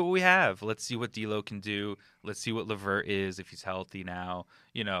 So let's see what we have. Let's see what D'Lo can do. Let's see what LeVert is if he's healthy now.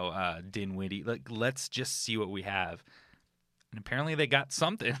 Dinwiddie. Let's just see what we have. And apparently they got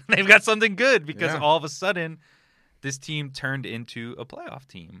something. They've got something good because all of a sudden this team turned into a playoff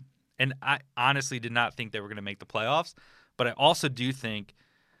team. And I honestly did not think they were going to make the playoffs. But I also do think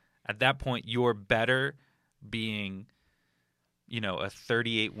at that point you're better being, a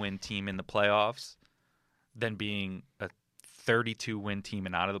 38-win team in the playoffs than being a 32-win team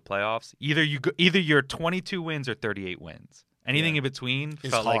and out of the playoffs. Either you're 22 wins or 38 wins. Anything in between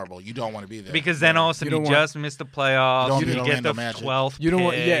It's felt horrible. You don't want to be there. because then all of a sudden you just missed the playoffs. You don't You be get the Orlando Magic. 12th. You don't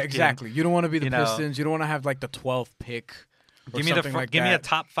want, pick, yeah, and exactly. You don't want to be the you know, Pistons. You don't want to have like the 12th pick. Or Give me something like give me a that.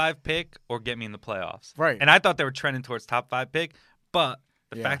 top 5 pick or get me in the playoffs. Right. And I thought they were trending towards top 5 pick, but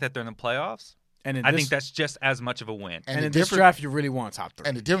the Yeah. fact that they're in the playoffs, And in I this, think that's just as much of a win. and the in this difference- draft, you really want top 3.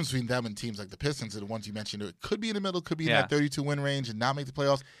 And the difference between them and teams like the Pistons and the ones you mentioned, it could be in the middle, could be in Yeah. that 32 win range and not make the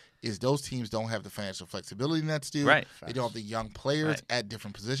playoffs, is those teams don't have the financial flexibility the Nets do. Right. They don't have the young players Right. at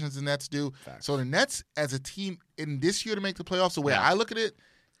different positions the Nets do. Facts. So the Nets as a team in this year to make the playoffs, the way Yeah. I look at it,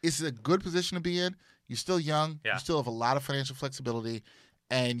 it's a good position to be in. You're still young. Yeah. You still have a lot of financial flexibility,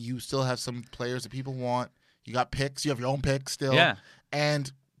 and you still have some players that people want. You got picks. You have your own picks still. Yeah.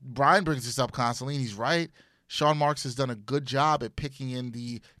 And Brian brings this up constantly, and he's right. Sean Marks has done a good job at picking in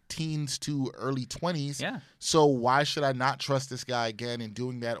the teens to early 20s. Yeah. So why should I not trust this guy again in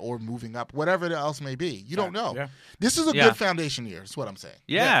doing that or moving up, whatever else may be? You don't know. Yeah. This is a Yeah. good foundation year, is what I'm saying.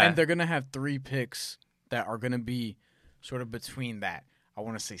 Yeah. And they're going to have 3 picks that are going to be sort of between that. I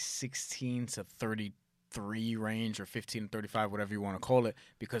want to say 16 to 33 range or 15 to 35, whatever you want to call it,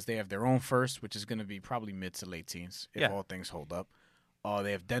 because they have their own first, which is going to be probably mid to late teens if Yeah. all things hold up.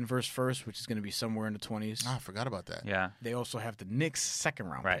 They have Denver's first, which is going to be somewhere in the 20s. Oh, I forgot about that. Yeah. They also have the Knicks' second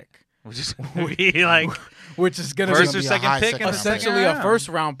round Right. pick, Which is we like which is going to first be or be a second high pick second in the round second pick. essentially a round. first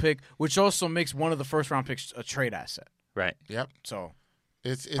round pick, which also makes one of the first round picks a trade asset. Right. Yep. So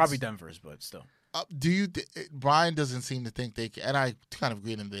It's probably Denver's, but still. Do you? Brian doesn't seem to think they can, and I kind of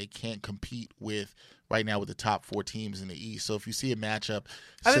agree with him that they can't compete with right now with the top 4 teams in the East. So if you see a matchup,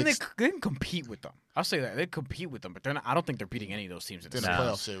 I think six, they can compete with them. I'll say that they compete with them, but they're not. I don't think they're beating any of those teams in the in the No.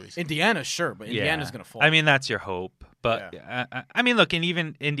 playoff series. Indiana, sure, but Indiana's Yeah. going to fall. I mean, that's your hope. But I mean, look, and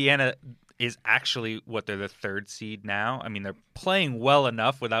even Indiana is actually what they're the 3rd seed now. I mean, they're playing well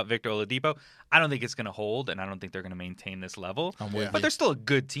enough without Victor Oladipo. I don't think it's going to hold, and I don't think they're going to maintain this level. I'm with But you. they're still a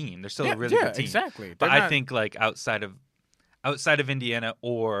good team. They're still yeah, a really yeah, good team. exactly. But They're I not- think like outside of Indiana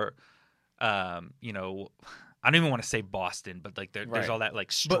or, I don't even want to say Boston, but like there's Right. all that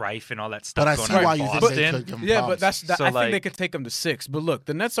like strife and all that stuff But I going see on why in you think Boston. they could give them yeah, problems. but So, I think they like- could take them to 6. But look,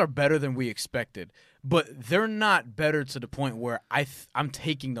 the Nets are better than we expected, but they're not better to the point where I'm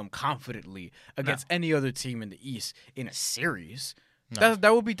taking them confidently against any other team in the East in a series. That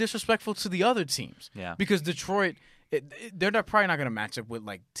would be disrespectful to the other teams. Yeah. Because Detroit, probably not going to match up with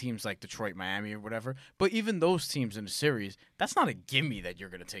like teams like Detroit, Miami, or whatever. But even those teams in the series, that's not a gimme that you're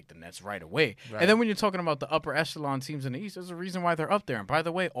going to take the Nets right away. Right. And then when you're talking about the upper echelon teams in the East, there's a reason why they're up there. And by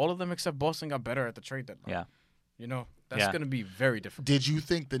the way, all of them except Boston got better at the trade deadline. Yeah. You know, that's Yeah. going to be very difficult. Did you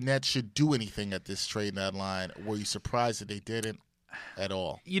think the Nets should do anything at this trade deadline? Were you surprised that they didn't at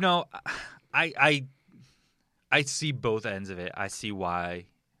all? I see both ends of it. I see why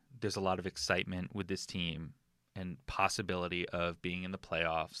there's a lot of excitement with this team and possibility of being in the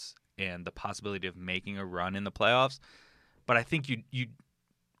playoffs and the possibility of making a run in the playoffs. But I think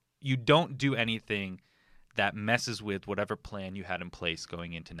you don't do anything that messes with whatever plan you had in place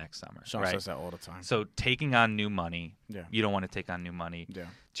going into next summer. Sean right? says that all the time. So taking on new money, Yeah. you don't want to take on new money. Yeah.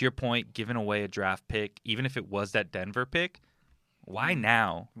 To your point, giving away a draft pick, even if it was that Denver pick, why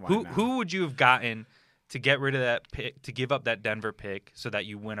now? Why now? Who would you have gotten to get rid of that pick, to give up that Denver pick so that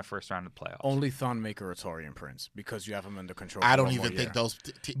you win a first round of the playoffs? Only Thon Maker or Torian Prince because you have them under control. I for don't one more even think year. those.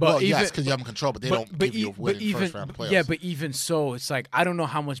 But Well, yes, even- because you have them control, but they don't give you a win in first round of playoffs. Yeah, but even so, it's like I don't know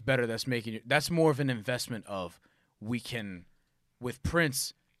how much better that's making you. That's more of an investment of we can, with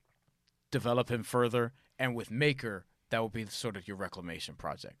Prince, develop him further, and with Maker, that will be sort of your reclamation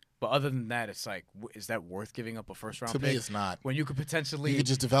project. But other than that, it's like, is that worth giving up a first round to pick? me, it's not. When you could potentially You could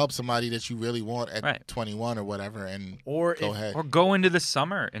just develop somebody that you really want at Right. 21 or whatever, and Or go if- ahead. Or go into the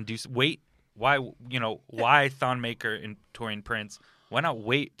summer and wait. Why why Thon Maker and Torian Prince? Why not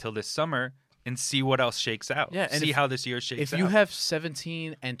wait till this summer and see what else shakes out? Yeah, and see if- how this year shakes if out. you have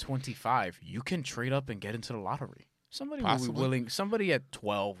 17 and 25, you can trade up and get into the lottery. Somebody will Possibly. be willing. Somebody at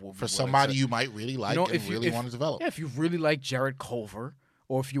 12 will be For willing somebody to, you might really like know, and if you- really if- want to develop. Yeah, if you really like Jared Culver,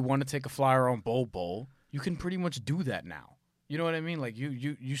 or if you want to take a flyer on Bol, you can pretty much do that now. You know what I mean? Like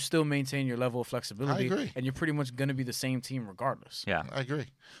you still maintain your level of flexibility, I agree. and you're pretty much going to be the same team regardless. yeah. I agree.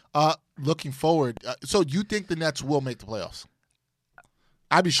 Looking forward, so you think the Nets will make the playoffs?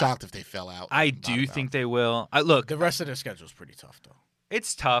 I'd be shocked if they fell out. I Not do about. think they will. Look, The rest of their schedule is pretty tough though,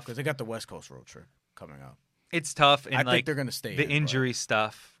 it's tough. because they got the West Coast road trip coming up. It's tough, and I like think they're going to stay. the in, but injury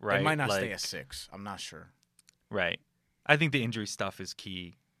stuff, right? They might not like, stay at 6. I'm not sure. Right. I think the injury stuff is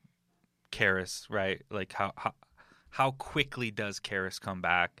key. Karras, right? Like how quickly does Karras come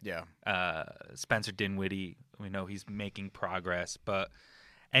back? Yeah. Spencer Dinwiddie, we know he's making progress, but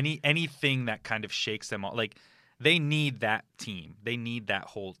anything that kind of shakes them all, like they need that team. They need that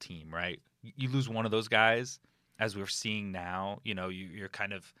whole team, right? You lose one of those guys, as we're seeing now, you're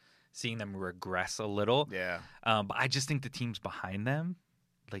kind of seeing them regress a little. Yeah. But I just think the teams behind them,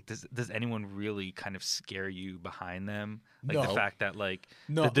 like, does anyone really kind of scare you behind them? Like No. the fact that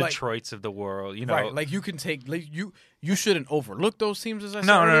No, the like- Detroits of the world, Right, like you can take you shouldn't overlook those teams as I said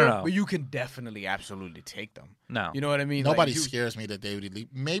No, earlier, no. but you can definitely absolutely take them. No. You know what I mean? Nobody Like, you- scares me that they would leave.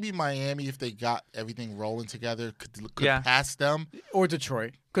 Maybe Miami, if they got everything rolling together, could Yeah. pass them. or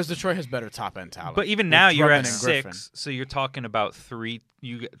Detroit, because Detroit has better top end talent. But even with now you're at Drummond and Griffin. 6, so you're talking about 3.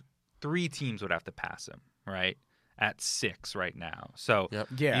 Three teams would have to pass him, right? At 6 right now. So Yep.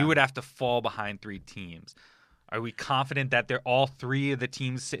 Yeah. you would have to fall behind 3 teams. Are we confident that they're all 3 of the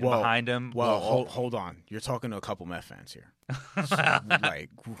teams sitting behind him? Well, hold on. You're talking to a couple Met fans here. So, like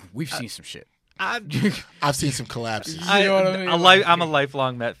we've seen some shit. I've seen some collapses. You know what I mean? I'm a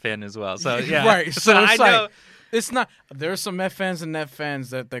lifelong Met fan as well. So yeah, right. So I it's know. like it's not. There's some Met fans and Net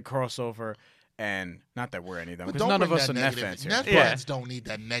fans that cross over, and not that we're any of them, But because don't none of bring us that are Net negative- fans here. Net Yeah. fans don't need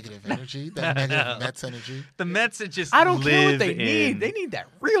that negative energy, that negative Mets energy. The Mets are just I don't care what live they in- need. They need that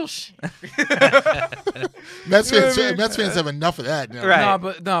real shit. Mets You know what fans, I mean? Mets fans have enough of that. Now.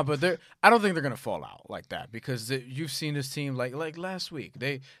 Right. No, but they're. I don't think they're gonna fall out like that because you've seen this team like last week.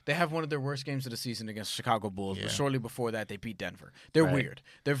 They have one of their worst games of the season against Chicago Bulls, Yeah. but shortly before that they beat Denver. They're Right. weird.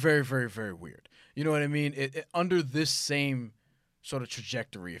 They're very, very, very weird. You know what I mean? Under this same sort of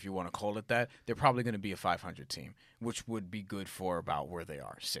trajectory, if you want to call it that, they're probably going to be a 500 team, which would be good for about where they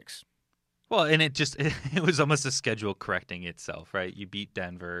are, 6. Well, and it was almost a schedule correcting itself, right? You beat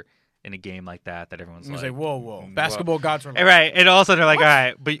Denver in a game like that everyone's It was like, like, whoa. Basketball gods are like, right. And also they're like, all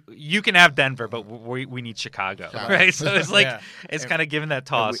right, but you can have Denver, but we need Chicago, right? So it's like Yeah. it's kind of giving that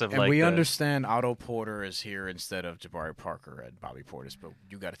toss of and like we the- understand Otto Porter is here instead of Jabari Parker at Bobby Portis, but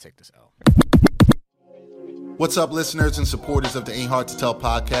you got to take this L. What's up, listeners and supporters of the Ain't Hard to Tell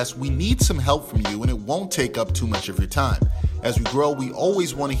podcast? We need some help from you, and it won't take up too much of your time. As we grow, we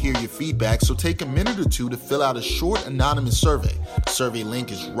always want to hear your feedback, so take a minute or two to fill out a short anonymous survey. The survey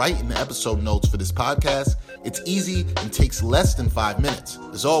link is right in the episode notes for this podcast. It's easy and takes less than 5 minutes.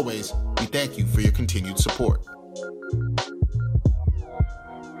 As always, we thank you for your continued support.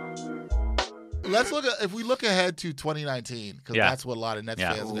 Let's look at if we look ahead to 2019 because Yeah. that's what a lot of Nets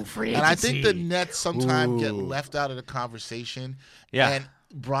Yeah. fans. Ooh, free And I think the agency. Nets sometimes get Ooh. left out of the conversation. Yeah. And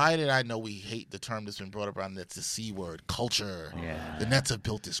Brian and I know we hate the term that's been brought up around Nets, the C word, culture. Yeah. The Nets have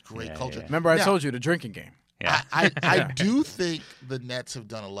built this great Yeah, culture. yeah. Remember, I Now, told you the drinking game. Yeah. I do think the Nets have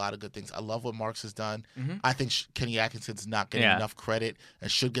done a lot of good things. I love what Marks has done. I think Kenny Atkinson's not getting Yeah. enough credit and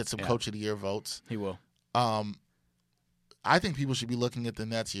should get some Coach of the Year votes. He will. I think people should be looking at the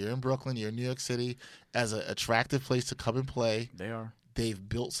Nets. You're in Brooklyn, you're in New York City, as an attractive place to come and play. They are. They've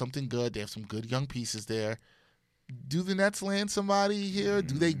built something good. They have some good young pieces there. Do the Nets land somebody here?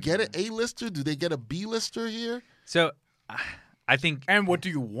 Do they get an A-lister? Do they get a B-lister here? So I think, And what do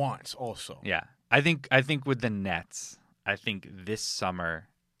you want also? yeah, I think with the Nets, I think this summer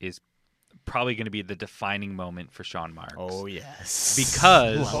is probably going to be the defining moment for Sean Marks. Oh, yes.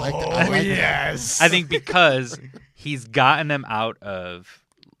 Because Ooh, I like that. I like that. I think because he's gotten them out of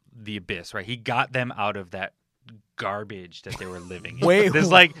the abyss, right? He got them out of that garbage that they were living in. There's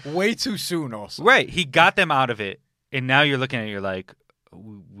way too soon also. right, he got them out of it, and now you're looking at it, you're like,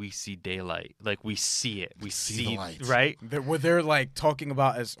 we see daylight. Like, we see it. We see the light. right? They're like talking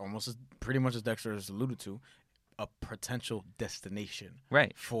about as pretty much as Dexter has alluded to, a potential destination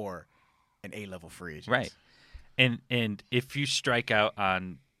Right. for an A-level free agent. Right. And if you strike out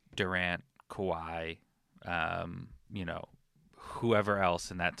on Durant, Kawhi, whoever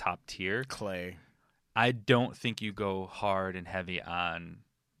else in that top tier, Clay. I don't think you go hard and heavy on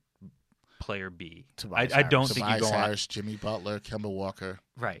player B. Tobias I don't Harris. think you Tobias go on. Harris, Jimmy Butler, Kemba Walker.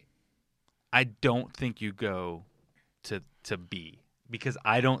 Right. I don't think you go to B because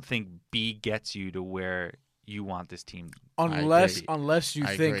I don't think B gets you to where you want this team. Unless agree. you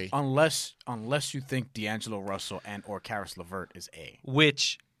I think agree. unless you think D'Angelo Russell and or Karis LeVert is A.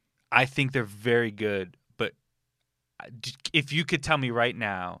 Which I think they're very good, but if you could tell me right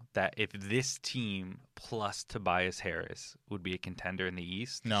now that if this team plus Tobias Harris would be a contender in the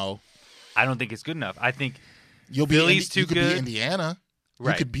East, No. I don't think it's good enough. I think You'll Philly's be too you could good. be Indiana.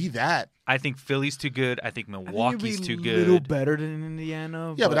 Right. You could be that. I think Philly's too good. I think Milwaukee's too A little good. better than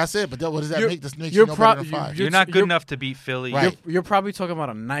Indiana. Yeah, but that's it. But what does that You're- make? This makes you're you no pro- better than five. You're not good you're- enough to beat Philly. Right. You're probably talking about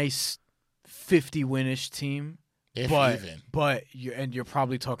a nice 50-winish team, If but even. you're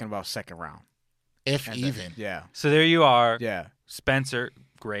probably talking about second round. If And even. yeah, So there you are. yeah, Spencer,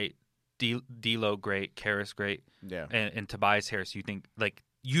 great. D'Lo, great. Karras, great. yeah. And Tobias Harris, you think like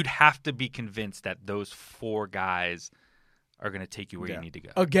you'd have to be convinced that those four guys are going to take you where Yeah. you need to go.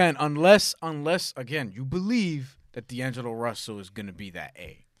 Again, unless again you believe that D'Angelo Russell is going to be that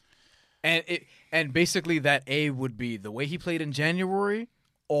A, and basically that A would be the way he played in January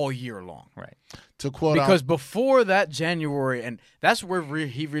all year long. Right. To quote Because before that January, and that's where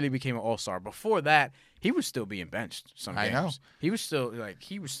he really became an all-star. Before that, he was still being benched some I games. know. He was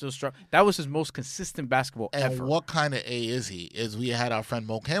still struck. That was his most consistent basketball and ever. what kind of A is he? Is we had our friend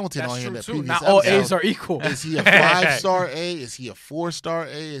Mo Hamilton That's on here in true the too. previous Not all episode. A's are equal. Is he a 5-star A? Is he a 4-star A?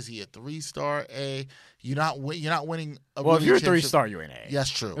 Is he a 3-star A? You're not winning. Well, if you're a championship- 3-star, you ain't A. Yes,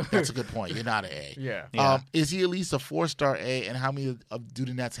 true. That's a good point. You're not an A. Yeah. Yeah. Is he at least a 4-star A? And how many do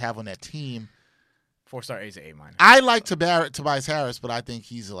the Nets have on that team? 4-star A's A minus. I like Tobias Harris, but I think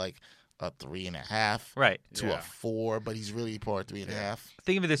he's like a 3.5 Right. to Yeah. a 4. But he's really part 3.5.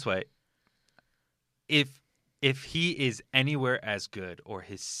 Think of it this way. If he is anywhere as good or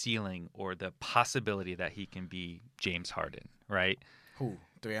his ceiling or the possibility that he can be James Harden, right? Who?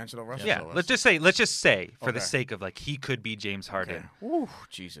 D'Angelo Russell? Yeah, Russell. let's just say for the Okay. sake of like he could be James Harden. Okay. Ooh,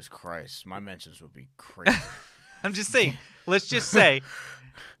 Jesus Christ. My mentions would be crazy. I'm just saying, let's just say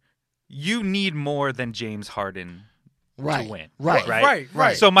you need more than James Harden Right. to win. Right.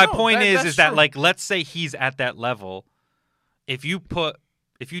 Right. So my No, point is that's that true. like let's say he's at that level. If you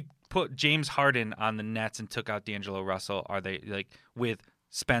put James Harden on the Nets and took out D'Angelo Russell, are they like with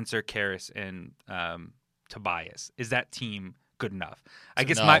Spencer, Karras, and Tobias? Is that team good enough? I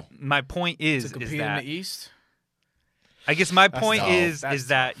guess No. my point to is compete that in the East? I guess my point tough. is That's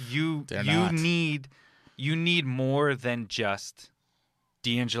that tough. you They're not. need more than just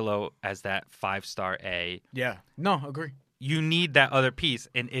D'Angelo as that 5-star A. Yeah. No, agree. You need that other piece,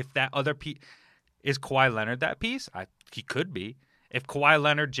 and if that other piece is Kawhi Leonard, that piece, he could be. If Kawhi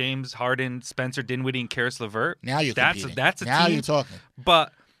Leonard, James Harden, Spencer Dinwiddie, and Karis LeVert, Now you're competing. that's a now team. you're talking.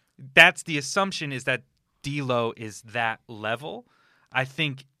 But that's the assumption is that D'Lo is that level. I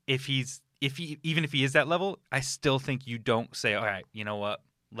think even if he is that level, I still think you don't say, all right, you know what?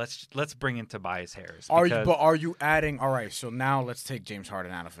 Let's bring in Tobias Harris. because- Are you adding? All right, so now let's take James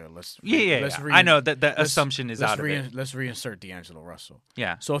Harden out of it. Let's I know that assumption is out of it. Let's reinsert D'Angelo Russell.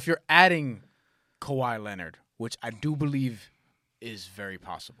 Yeah. So if you're adding Kawhi Leonard, which I do believe is very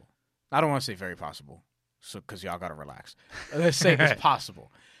possible, I don't want to say very possible, so because y'all gotta relax. Let's say it's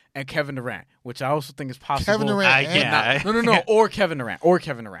possible, and Kevin Durant, which I also think is possible. Kevin Durant. No, or Kevin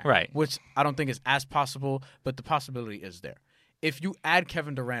Durant, Right. Which I don't think is as possible, but the possibility is there. If you add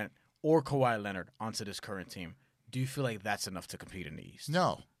Kevin Durant or Kawhi Leonard onto this current team, do you feel like that's enough to compete in the East?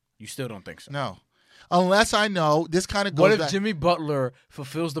 No. You still don't think so? No. Unless I know this kind of goes What if back. Jimmy Butler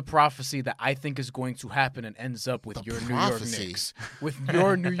fulfills the prophecy that I think is going to happen and ends up with your New York prophecy? Knicks? With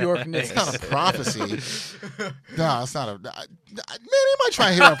your New York Knicks. It's not a prophecy. No, it's not a. Man, am I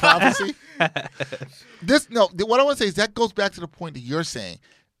trying to hit on prophecy? What I want to say is that goes back to the point that you're saying.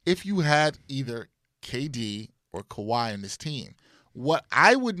 If you had either KD or Kawhi on this team, what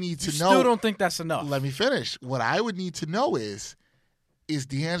I would need to know. Still don't think that's enough. Let me finish. What I would need to know is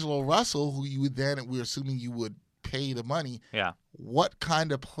D'Angelo Russell, who you would then, we're assuming you would pay the money. Yeah. What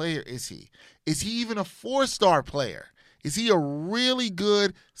kind of player is he? Is he even a 4-star player? Is he a really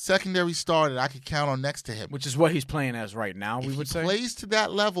good secondary star that I could count on next to him? Which is what he's playing as right now, we would say. Plays to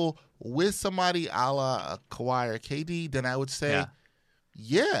that level with somebody a la Kawhi or KD, then I would say,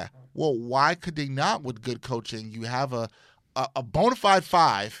 yeah. Well, why could they not with good coaching? You have a bona fide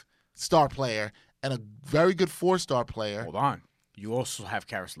 5-star player and a very good 4-star player. Hold on. You also have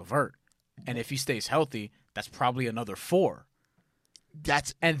Karis LeVert. And if he stays healthy, that's probably another 4.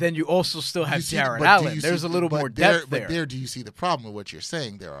 And then you also still have Jared Allen. There's a little more depth there. But there, do you see the problem with what you're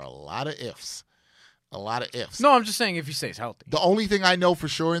saying? There are a lot of ifs. A lot of ifs. No, I'm just saying if he stays healthy. The only thing I know for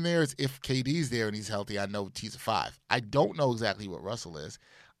sure in there is if KD's there and he's healthy, I know he's a 5. I don't know exactly what Russell is.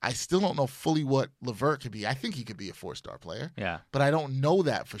 I still don't know fully what LeVert could be. I think he could be a 4-star player. Yeah. But I don't know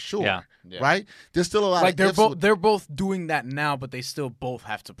that for sure. Yeah. Right? There's still a lot of ifs. They're both doing that now, but they still both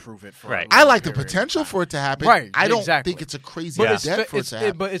have to prove it for Right. I like the potential for it to happen. Right. I don't exactly. think it's a crazy But bet for it to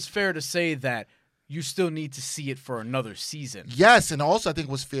happen. But it's fair to say that you still need to see it for another season. Yes, and also I think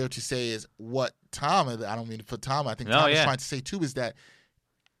what's fair to say is what Tom, I don't mean to put Tom, I think Tom is trying to say too, is that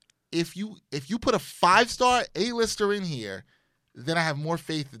if you put a 5-star A-lister in here, then I have more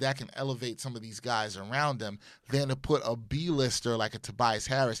faith that can elevate some of these guys around them than to put a B-lister like a Tobias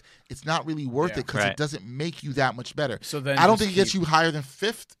Harris. It's not really worth it because it doesn't make you that much better. So then I don't think it gets you higher than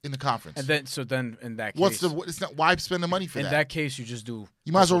 5th in the conference. And then in that case, why spend the money for that? In that case, you just do.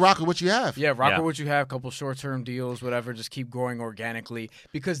 You might as well rock with what you have. Yeah, rock with what you have. Couple short-term deals, whatever. Just keep growing organically.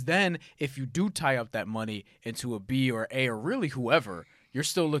 Because then, if you do tie up that money into a B or A or really whoever, you're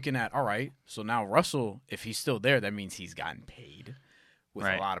still looking at, all right, so now Russell, if he's still there, that means he's gotten paid with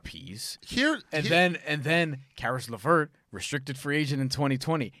a lot of P's. Then Karis LeVert, restricted free agent in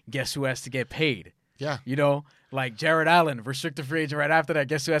 2020. Guess who has to get paid? Yeah. You know, like Jared Allen, restricted free agent right after that.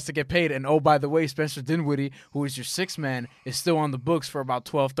 Guess who has to get paid? And oh, by the way, Spencer Dinwiddie, who is your 6th man, is still on the books for about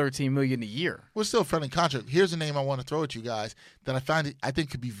 $12, $13 million a year. We're still a friendly contract. Here's a name I want to throw at you guys that I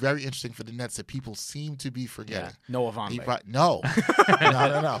think could be very interesting for the Nets that people seem to be forgetting. Noah Vonleh. No.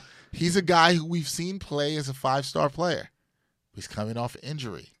 No. He's a guy who we've seen play as a 5-star player. He's coming off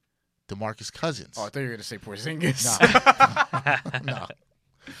injury. DeMarcus Cousins. Oh, I thought you were going to say Porzingis. No.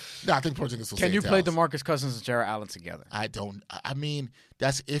 No, I think Porzingis will Can you play DeMarcus Cousins and Jared Allen together? I don't. I mean,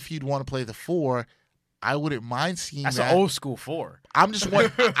 that's if you'd want to play the 4. I wouldn't mind seeing that. That's an old school 4. I'm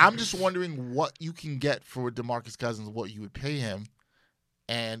just wondering what you can get for DeMarcus Cousins, what you would pay him,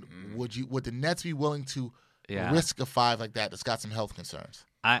 and would the Nets be willing to risk a 5 like that that's got some health concerns?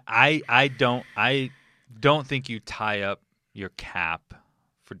 I don't think you tie up your cap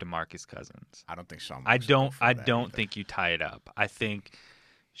for DeMarcus Cousins. I don't think Sean I Marks don't think you tie it up. I think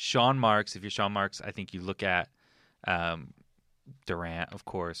Sean Marks, if you're Sean Marks, I think you look at Durant, of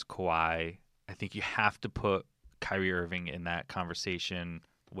course, Kawhi. I think you have to put Kyrie Irving in that conversation,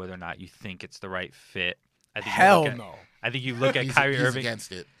 whether or not you think it's the right fit. I think no. I think you look at Kyrie Irving.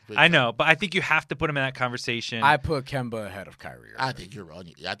 Against it. I know, but I think you have to put him in that conversation. I put Kemba ahead of Kyrie Irving. I think you're wrong.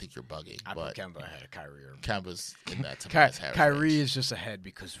 I think you're bugging. I put Kemba ahead of Kyrie Irving. Kemba's in that Tobias Harris Kyrie range. is just ahead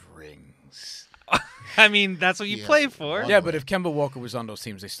because rings. I mean, that's what you play for. Yeah, but if Kemba Walker was on those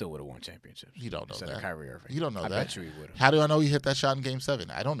teams, they still would have won championships. You don't know instead that. Of Kyrie Irving. You don't know I that. bet you he would have. How do I know he hit that shot in Game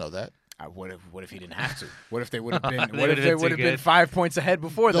 7? I don't know that. What if he didn't have to? What if they would have been? They What if they would have been 5 points ahead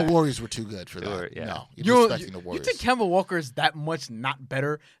before The that? Warriors were too good for that. Yeah. No, you're disrespecting the You Warriors. think Kemba Walker is that much not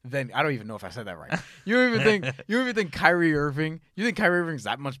better than? I don't even know if I said that right. You don't even think Kyrie Irving? You think Kyrie Irving's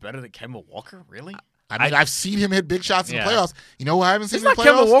that much better than Kemba Walker? Really? I mean, I've seen him hit big shots in the playoffs. You know who I haven't seen It's in not the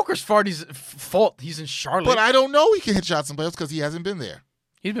playoffs? Kemba Walker's fault. He's in Charlotte. But I don't know he can hit shots in playoffs because he hasn't been there.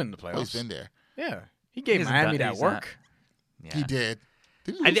 He's been in the playoffs. Oh, he's been there. Yeah, he gave He hasn't Miami done- that he's work. Yeah. He did.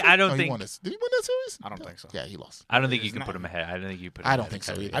 Did he I- lose I it? don't No, he think- won this. Did he win that series? I don't think so. Yeah, he lost. I don't think you He's can not- put him ahead. I don't think you put. I him don't ahead think of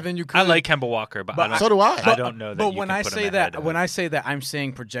so Kyrie. either. I think you could. I like Kemba Walker, but I don't, So do I. I don't know that. But you when can I put him say ahead that, of when him. I say that, I'm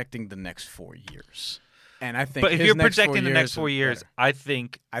saying projecting the next 4 years. And I think But if his you're next 4 projecting the next years 4 is years, better. I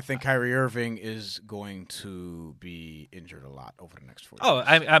think Kyrie Irving is going to be injured a lot over the next 4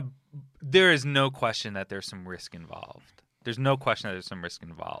 years. Oh, there is no question that there's some risk involved. There's no question that there's some risk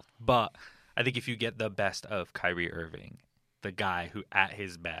involved. But I think if you get the best of Kyrie Irving, the guy who at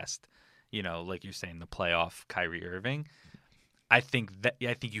his best like you're saying, the playoff Kyrie Irving, I think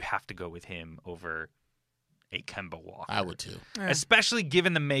you have to go with him over a Kemba Walker. I would too. Especially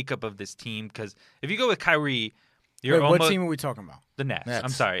given the makeup of this team, because if you go with Kyrie, you're almost... What team are we talking about? The Nets. Nets. I'm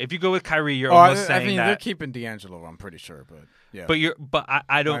sorry. If you go with Kyrie, you're almost saying I mean, that... they're keeping D'Angelo, I'm pretty sure, but yeah. But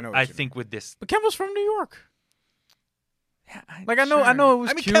I don't... I know what I you think with this... But Kemba's from New York. Yeah, I know it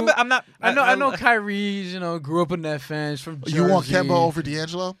was cute. Kemba, I'm not... I know Kyrie's, grew up a Net fan. He's from Jersey. You want Kemba over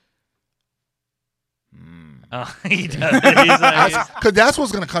D'Angelo? Oh, he does. He's like, Because that's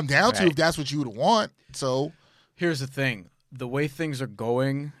what's going to come down to Right. if that's what you would want. So Here's the thing: the way things are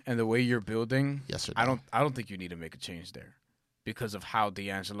going and the way you're building, Yes or I no? don't think you need to make a change there, because of how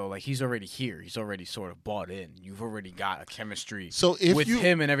D'Angelo, he's already here. He's already sort of bought in. You've already got a chemistry So if with you-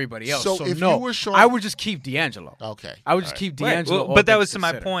 him and everybody else. so So if no, you were Sean- I would just keep D'Angelo. okay, I would just keep right. D'Angelo. Well, but that all was things to my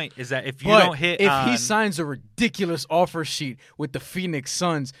considered. point, is that if you But don't hit if on... he signs a ridiculous offer sheet with the Phoenix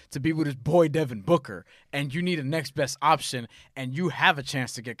Suns to be with his boy Devin Booker, and you need a next best option, and you have a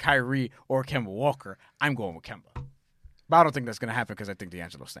chance to get Kyrie or Kemba Walker, I'm going with Kemba. But I don't think that's going to happen because I think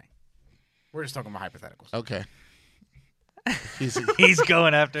D'Angelo's staying. We're just talking about hypotheticals. okay. He's, He's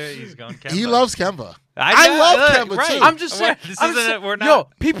going Kemba. he loves Kemba. I know, love look, Kemba right. too. I'm just saying. This I'm isn't just it, we're saying- not...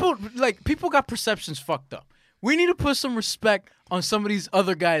 Yo, people got perceptions fucked up. We need to put some respect on some of these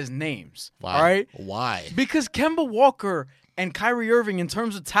other guys' names. Why? All right? Why? Because Kemba Walker and Kyrie Irving, in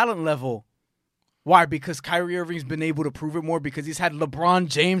terms of talent level, why? Because Kyrie Irving's been able to prove it more because he's had LeBron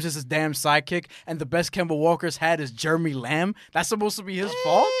James as his damn sidekick, and the best Kemba Walker's had is Jeremy Lamb. That's supposed to be his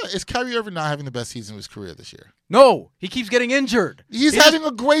fault? Is Kyrie Irving not having the best season of his career this year? No, he keeps getting injured. He's He having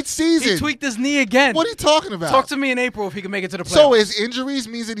a great season. He tweaked his knee again. What are you talking about? Talk to me in April if he can make it to the playoffs. So his injuries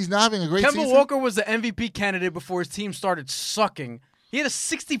means that he's not having a great Kemba season? Walker was the MVP candidate before his team started sucking. He had a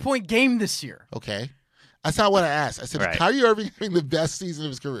 60-point game this year. Okay. That's not what I asked. I said, Right. is Kyrie Irving having the best season of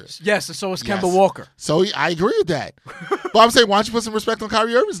his career? Yes, and so is Yes. Kemba Walker. So I agree with that. But I'm saying, why don't you put some respect on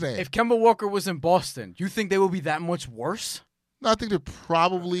Kyrie Irving's name? If Kemba Walker was in Boston, you think they would be that much worse? No, I think they'd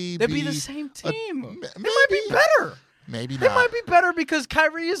probably They'd be the same team. maybe. It might be better. Maybe It not. might be better because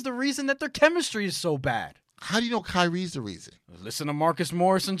Kyrie is the reason that their chemistry is so bad. How do you know Kyrie's the reason? Listen to Marcus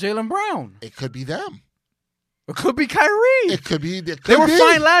Morris and Jaylen Brown. It could be them. It could be Kyrie. It could be. They were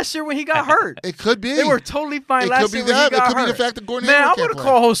fine last year when he got hurt. It could be. They were totally fine It last could be year when that. he got It could hurt. be the fact that Gordon Man, Hayward I'm can't gonna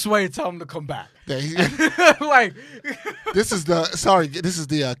play. call Josue and tell him to come back. Like, This is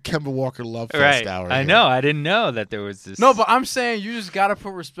the Kemba Walker love fest Right. hour. I here. know. I didn't know that there was this... no, but I'm saying you just gotta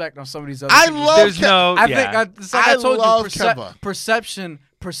put respect on some of these other. I people's love There's Ke- no... I yeah. think it's like I I told love you, Kemba.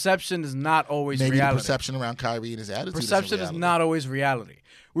 perception is not always Maybe reality. the perception around Kyrie and his attitude. Perception isn't is reality. not always reality.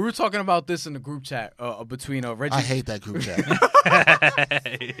 We were talking about this in the group chat between Reggie. I hate that group chat.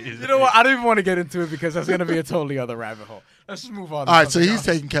 You know what? I don't even want to get into it because that's going to be a totally other rabbit hole. Let's just move on. to All right, so something he's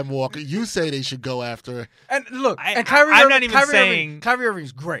else. taking Kemba Walker. You say they should go after. And look, I- and Kyrie I'm Irving, not even Kyrie saying- Irving, Kyrie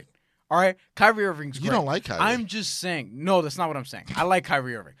Irving's great. All right, Kyrie Irving's great. You don't like Kyrie. I'm just saying. No, that's not what I'm saying. I like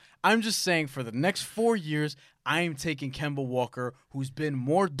Kyrie Irving. I'm just saying for the next 4 years, I am taking Kemba Walker, who's been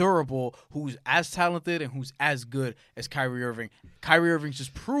more durable, who's as talented, and who's as good as Kyrie Irving. Kyrie Irving's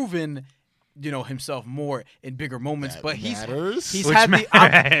just proven, himself more in bigger moments. That but matters. he's Which had the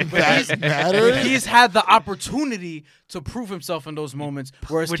matters. but That matters. he's had the opportunity to prove himself in those moments,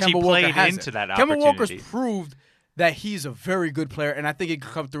 whereas Which Kemba he Walker played hasn't. into that Kemba Walker's opportunity. proved that he's a very good player, and I think he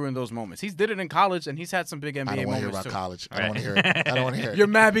could come through in those moments. He's did it in college, and he's had some big I NBA don't want to hear moments about too. college. I don't want to hear it. I don't want to hear it. You're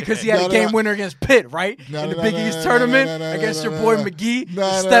mad because he had No, a no, game no. winner against Pitt, right? No, in the no, Big no, East no, tournament no, no, against no, your no, boy no. McGee.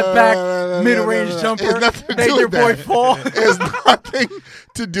 No, Step no, back, no, no, no, mid-range no, no, no. jumper, It's nothing to made do your with boy that. fall. It's nothing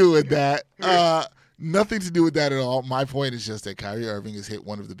to do with that. Nothing to do with that at all. My point is just that Kyrie Irving has hit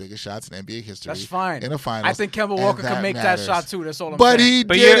one of the biggest shots in NBA history. That's fine. In a finals. I think Kemba and Walker that can make matters. that shot too. That's all I'm But saying. he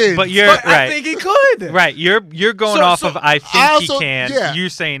But didn't. you're But I right. think he could. Right, you're going So- off so of I think I also- he can. yeah. You're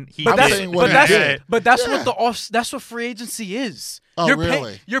saying he I'm did. saying what he did. that's Yeah. that's what free agency is. Oh, you're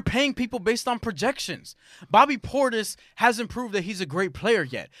really? You're paying people based on projections. Bobby Portis hasn't proved that he's a great player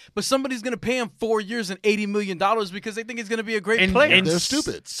yet, but somebody's going to pay him 4 years and $80 million because they think he's going to be a great player. They're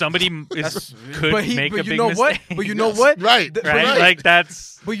stupid. Somebody could but make a you big know mistake. what? But you know what? Right. right? Right. Like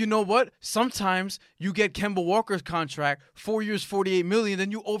that's But you know what? Sometimes you get Kemba Walker's contract, 4 years, $48 million,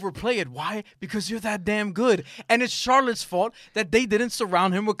 then you overplay it. Why? Because you're that damn good. And it's Charlotte's fault that they didn't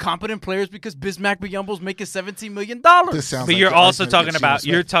surround him with competent players because Bismack Biyombo's making $17 million. This sounds But like you're the also argument talking against about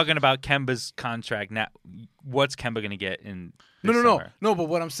Geno you're Smith. talking about Kemba's contract now. What's Kemba going to get in? This No. summer? No, but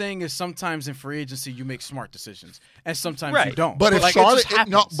what I'm saying is sometimes in free agency you make smart decisions, and sometimes you Right. don't. But if like, Charlotte, it just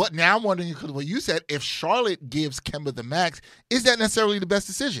no, happens. but now I'm wondering because what you said, if Charlotte gives Kemba the max, is that necessarily the best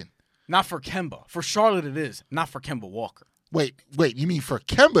decision? Not for Kemba. For Charlotte it is, not for Kemba Walker. Wait. You mean for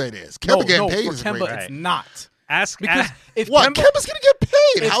Kemba it is? Kemba getting paid for is Kemba, great. it's not. Because If What? Kemba, Kemba's gonna get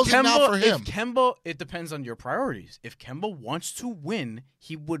paid. if How's it not for him? If Kemba, it depends on your priorities. If Kemba wants to win,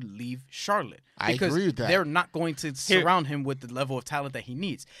 he would leave Charlotte. I Because agree with that. they're not going to surround him with the level of talent that he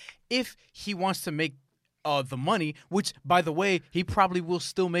needs. If he wants to make the money, which, by the way, he probably will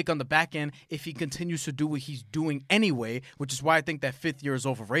still make on the back end if he continues to do what he's doing anyway, which is why I think that 5th year is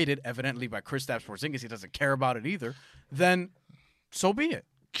overrated, evidently by Kristaps Porzingis. He doesn't care about it either. Then so be it.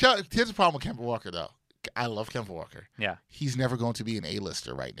 Here's the problem with Kemba Walker, though. I love Kemba Walker. Yeah. He's never going to be an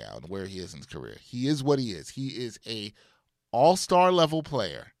A-lister right now and where he is in his career. He is what he is. He is a all-star level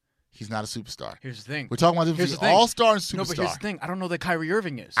player. He's not a superstar. Here's the thing. We're talking about the difference between all-star and superstar. No, but here's the thing. I don't know that Kyrie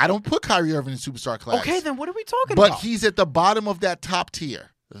Irving is. I don't put Kyrie Irving in superstar class. Okay, then what are we talking But about? he's at the bottom of that top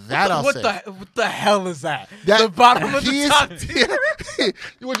tier. That I'll say. What the hell is that? That- The bottom of he the is- top tier?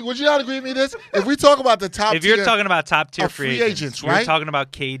 Would you not agree with me this? If we talk about the top if tier, you're talking about top tier of free free agents, you're right? talking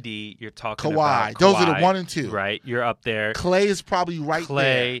about KD. You're talking Kawhi. about Kawhi. Those are the 1 and 2. Right. You're up there. Clay is probably right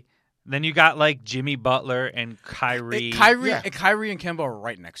Clay. Then you got like Jimmy Butler and Kyrie. Kyrie Yeah. and Kemba are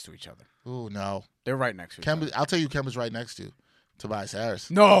right next to each other. there. Oh no, They're right next to each other. I'll tell you, Kemba's right next to Tobias Harris.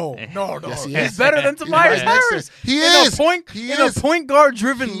 No. Yes, he He's is. better than He's Tobias right next to- Harris. He in is. A point, He in is. a point guard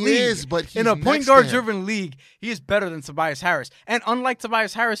driven He league. is, but he's in a next point to guard him. driven league, he is better than Tobias Harris. And unlike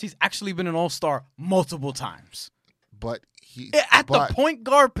Tobias Harris, he's actually been an all-star multiple times. But he At but the point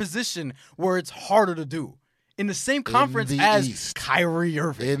guard position where it's harder to do. In the same conference the as East. Kyrie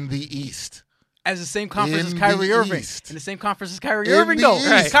Irving. in the East. As the same conference as In Kyrie the Irving. East. In the same conference as Kyrie In Irving, the though.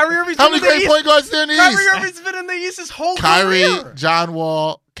 East. Kyrie Irving's How been many in the great East. point guards there in the Kyrie East? Irving's been in the East his whole Kyrie, career. John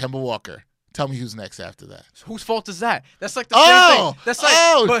Wall, Kemba Walker. Tell me who's next after that. Whose fault is that? That's like the same thing. That's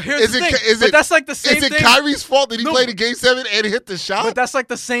like, but here's the thing. But that's like the same Is it thing. Kyrie's fault that he No, played in Game 7 and hit the shot? But that's like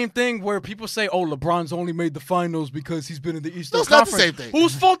the same thing where people say, "Oh, LeBron's only made the finals because he's been in the Eastern No, it's not the Conference." same thing.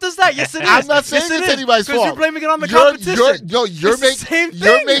 Whose fault is that? Yes, it is. I'm not saying yes, it it's is, anybody's fault. because you're blaming it on the competition. You're It's the same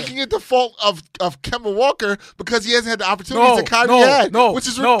You're thing. making it the fault of Kemba Walker because he hasn't had the opportunities that Kyrie had, which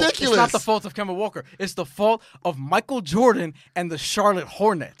is ridiculous. It's not the fault of Kemba Walker. It's the fault of Michael Jordan and the Charlotte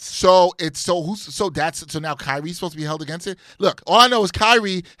Hornets. So now Kyrie's supposed to be held against it? Look, all I know is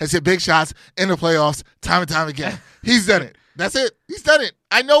Kyrie has hit big shots in the playoffs time and time again. He's done it. That's it. He's done it.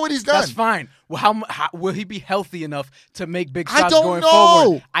 I know what he's done. That's fine. Well, how will he be healthy enough to make big I shots don't going know.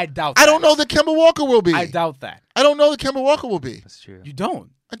 forward? I doubt that. I don't know that Kemba Walker will be. I doubt that. I don't know that Kemba Walker will be. That's true. You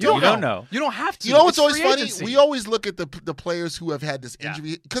don't. I You don't know. You don't have to. You know what's It's always free funny? agency. We always look at the players who have had this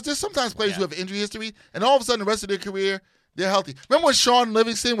injury because there's sometimes players who have injury history, and all of a sudden the rest of their career they're healthy. Remember when Sean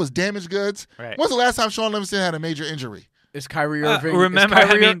Livingston was damaged goods? Right. When's the last time Sean Livingston had a major injury? Is Kyrie Irving? Remember, is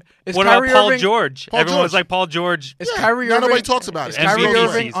Kyrie, what about Kyrie Paul Irving, George? Paul Everyone was George. like Paul George. Is Yeah, Kyrie now Irving? nobody talks about is it. Kyrie MVP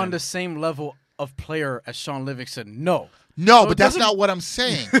Irving season. on the same level of player as Sean Livingston? No. No, So but it that's doesn't- not what I'm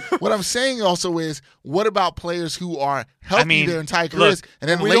saying. What I'm saying also is, what about players who are healthy their entire careers, and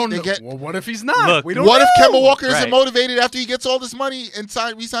then we late don't they know. get? Well, what if he's not? Look, we don't What if know. Kemba Walker isn't Right. motivated after he gets all this money and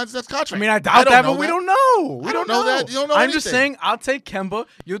resigns his next contract? I mean, I doubt don't that, know but we that. don't know. We I don't don't know that. You don't know I'm just anything. saying, I'll take Kemba,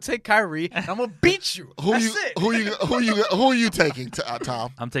 you'll take Kyrie, and I'm gonna beat you. Who That's you it. who are you taking,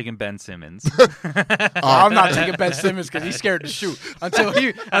 Tom? I'm taking Ben Simmons. I'm not taking Ben Simmons because he's scared to shoot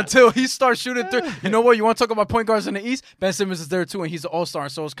until he starts shooting through. You know what? You want to talk about point guards in the East? Ben Simmons is there too, and he's an all-star,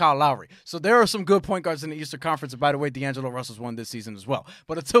 and so is Kyle Lowry. So there are some good point guards in the Eastern Conference. And by the way, D'Angelo Russell's won this season as well.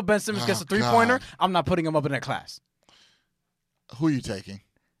 But until Ben Simmons gets a three-pointer, God. I'm not putting him up in that class. Who are you taking?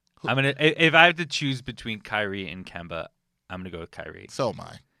 I'm gonna. If I have to choose between Kyrie and Kemba, I'm gonna go with Kyrie. So am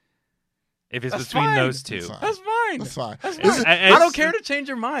I. If it's That's between fine. those two, That's fine. That's fine. That's fine. That's This fine. is- I don't care to change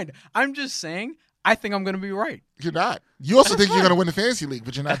your mind. I'm just saying I think I'm going to be right. You're not. You also That's think you're fine. going to win the fantasy league,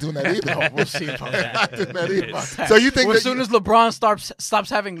 but you're not doing that either. No, we'll see about You're that. not doing that either. About that. So you think Well, that as soon as LeBron stops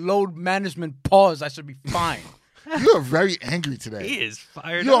having load management pause, I should be fine. you are very angry today. he is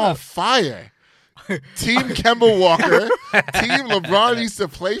fired You're on up. fire. Team Kemba Walker. Team LeBron needs to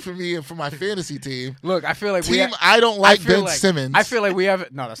play for me and for my fantasy team. Look, I feel like Team I don't like Ben Simmons. I feel like we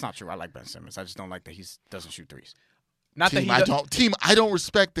have. No, that's not true. I like Ben Simmons. I just don't like that he doesn't shoot threes. Not Team, that he I don't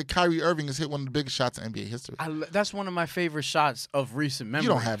respect that Kyrie Irving has hit one of the biggest shots in NBA history. that's one of my favorite shots of recent memory.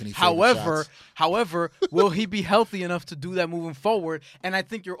 don't have any favorite However, will he be healthy enough to do that moving forward? And I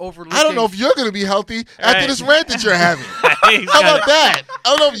think you're overlooking. I don't know if you're going to be healthy after Right. this rant that you're having. He's How got about that? I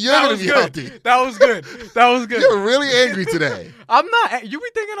don't know if you're that going was to be good. healthy. That was good. That was good. You're really angry today. I'm not. You be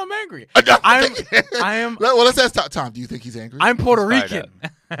thinking I'm angry. I am. Well, let's ask Tom. Do you think he's angry? I'm Puerto fired Rican.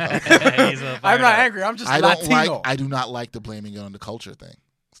 He's I'm not angry. I'm just Latino. I do not like the blaming it on the culture thing.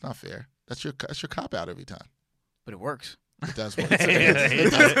 It's not fair. That's your cop out every time. But it works. It does work.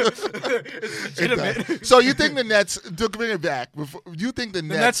 It does. So you think the Nets, to bring it back, you think the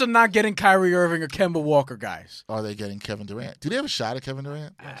Nets are not getting Kyrie Irving or Kemba Walker, guys. Are they getting Kevin Durant? Do they have a shot at Kevin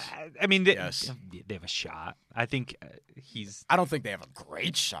Durant? I mean, they Yes. have a shot. I think I don't think they have a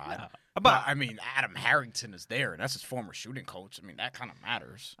great shot. No. But, I mean, Adam Harrington is there, and that's his former shooting coach. I mean, that kind of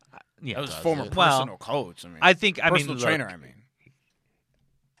matters. yeah. That was his former it? personal coach. I mean, I personal mean, trainer, look, I mean.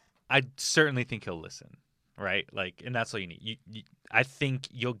 I certainly think he'll listen, right? Like, and that's all you need. I think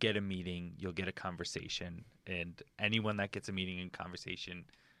you'll get a meeting, you'll get a conversation, and anyone that gets a meeting and conversation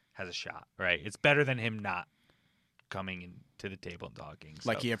has a shot, right? It's better than him not coming to the table and talking. So.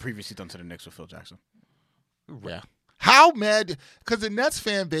 Like he had previously done to the Knicks with Phil Jackson. Yeah. How mad? Because the Nets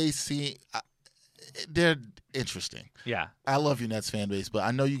fan base, they're interesting. Yeah. I love your Nets fan base, but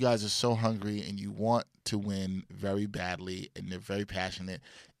I know you guys are so hungry and you want to win very badly, and they're very passionate.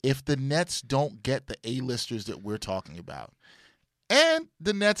 If the Nets don't get the A-listers that we're talking about, and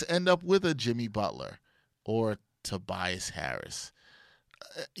the Nets end up with a Jimmy Butler or Tobias Harris,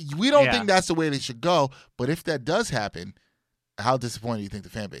 we don't think that's the way they should go. But if that does happen, how disappointed do you think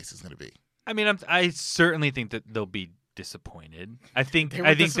the fan base is going to be? I mean, I certainly think that they'll be disappointed. I think They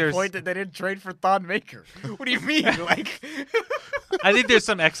were disappointed they didn't trade for Thon Maker. What do you mean? Like, I think there's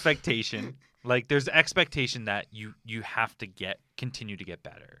some expectation. Like, there's expectation that you have to continue to get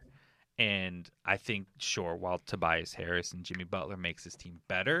better. And I think, sure, while Tobias Harris and Jimmy Butler makes this team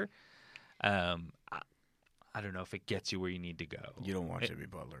better, I don't know if it gets you where you need to go. you don't want Jimmy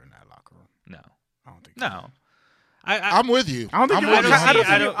Butler in that locker room. No. I don't think. No. I'm with you. I don't think I'm you want. with you.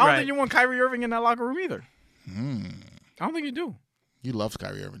 I don't right. think you want Kyrie Irving in that locker room either. Hmm. I don't think you do. You love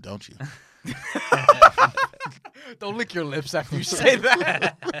Kyrie Irving, don't you? Don't lick your lips after you say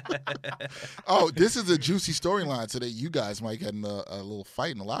that. Oh, this is a juicy storyline so that you guys might get in a little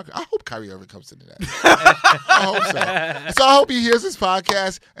fight in the locker. I hope Kyrie Irving comes into that. I hope so. So I hope he hears this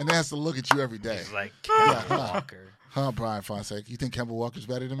podcast and then has to look at you every day. He's like, Yeah, Kemba Walker. Huh, Brian Fonseca? You think Kemba Walker's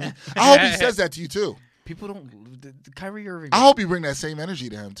better than me? I hope he says that to you too. People don't. Kyrie Irving. I hope you bring that same energy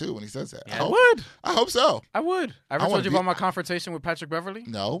to him too when he says that. I would. I hope so. I would. I ever I wanna told you be- about my confrontation with Patrick Beverly?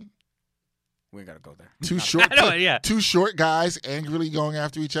 No, We ain't gotta go there. two short, know, yeah. two short guys angrily going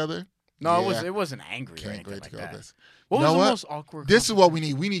after each other. No, Yeah. it wasn't angry or Can't anything wait like to go that. this. What You was know the what? most awkward? This is what we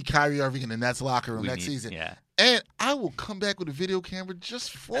need. We need Kyrie Irving in the Nets locker room next season. Yeah. And I will come back with a video camera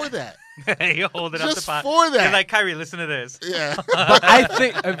just for that. You hold it up Just the pot. for that. You're like, Kyrie, listen to this. Yeah. I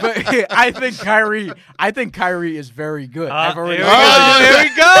think Kyrie is very good. I've already. Here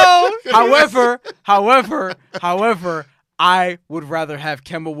we go. However, I would rather have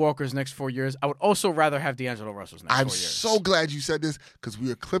Kemba Walker's next 4 years. I would also rather have D'Angelo Russell's next 4 I'm years. so glad you said this because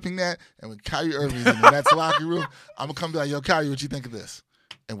we are clipping that. And when Kyrie Irving's in the Nets locker room, I'm going to come be like, yo, Kyrie, what you think of this?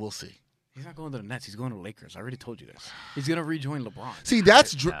 And we'll see. He's not going to the Nets. He's going to the Lakers. I already told you this. He's going to rejoin LeBron. See,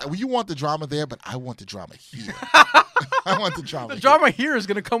 that's you want the drama there, but I want the drama here. I want the drama. The here. drama here is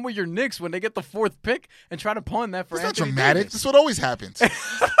going to come with your Knicks when they get the 4th pick and try to pawn that for It's not Anthony dramatic. Davis. That's what always happens.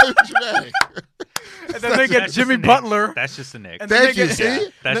 It's not dramatic. And then they get That's just Jimmy the Knicks. Butler. That's just the Knicks. And then Thank they you. get- See?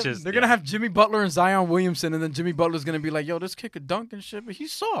 That's Then just they're gonna have Jimmy Butler and Zion Williamson, and then Jimmy Butler's gonna be like, "Yo, this kid could dunk and shit, but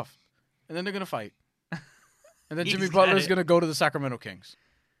he's soft." And then they're gonna fight. And then He's Jimmy got Butler's it. gonna go to the Sacramento Kings.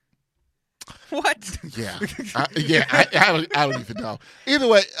 What? Yeah. I don't even know. Either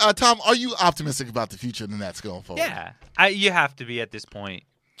way, Tom, are you optimistic about the future of the Nets going forward? Yeah, you have to be at this point,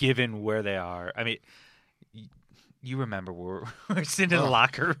 given where they are. I mean, you remember we're sitting in the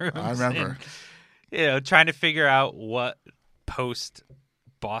locker room. I remember. Trying to figure out what post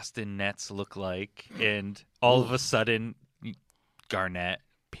Boston Nets look like, and all of a sudden, Garnett,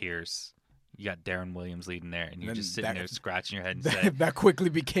 Pierce, you got Darren Williams leading there, and you're Then just sitting that- there scratching your head and saying, That quickly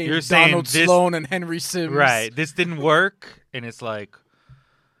became You're saying Donald this- Sloan and Henry Sims. right, this didn't work, and it's like,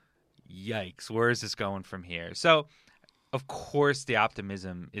 yikes, where is this going from here? So, of course, the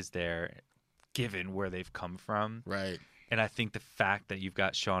optimism is there, given where they've come from. Right. And I think the fact that you've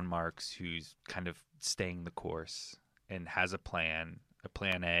got Sean Marks, who's kind of staying the course and has a plan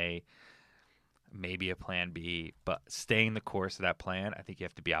A, maybe a plan B, but staying the course of that plan, I think you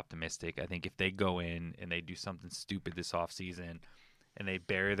have to be optimistic. I think if they go in and they do something stupid this offseason and they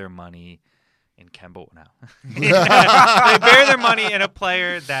bury their money in Kemba they bury their money in a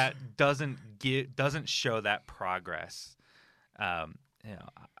player that doesn't show that progress,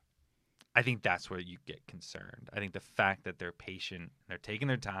 I think that's where you get concerned. I think the fact that they're patient, they're taking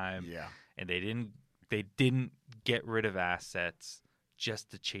their time, Yeah. and they didn't get rid of assets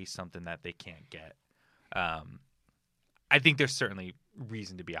just to chase something that they can't get. I think there's certainly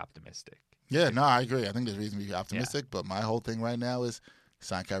reason to be optimistic. Yeah, no, I agree. I think there's reason to be optimistic, but my whole thing right now is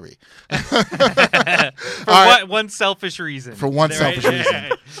Sign Kyrie. For one selfish reason. For one Right? selfish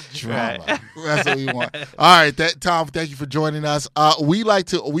reason. Drama. That's what we want. All right, Tom, thank you for joining us. We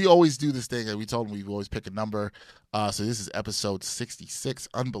always do this thing, and we told him we always pick a number. So this is episode 66,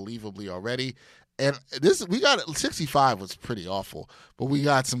 unbelievably already. And we got 65 was pretty awful, but we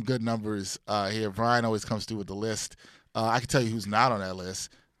got some good numbers here. Brian always comes through with the list. I can tell you who's not on that list.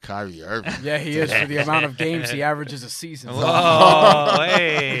 Kyrie Irving. Yeah, he is for the amount of games he averages a season. Whoa,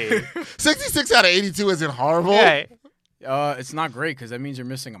 hey. 66 out of 82 isn't horrible. Hey. It's not great because that means you're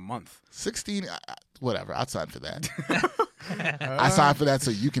missing a month. 16, whatever. I'd sign for that. I signed for that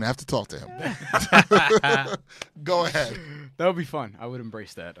so you can have to talk to him. Go ahead. That would be fun. I would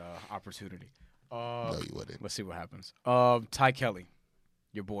embrace that opportunity. No, you wouldn't. Let's see what happens. Ty Kelly,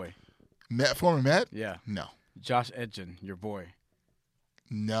 your boy. Former Met? Yeah. No. Josh Edgin, your boy.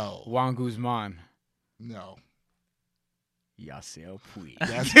 No. Juan Guzman. No. Yasiel Puig.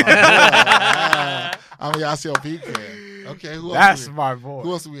 That's my boy. I'm a Yasiel Puig fan. Okay, who else? That's do we, my boy.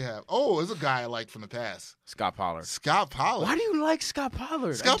 Who else do we have? Oh, there's a guy I like from the past. Scott Pollard. Scott Pollard. Why do you like Scott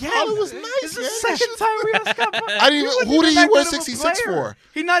Pollard? Scott Again? Pollard was nice, It's man. the second time we have Scott Pollard. I didn't even, who did he wear 66 for?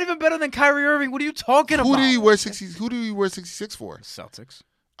 He's not even better than Kyrie Irving. What are you talking about? Who did he wear 66 for? Celtics.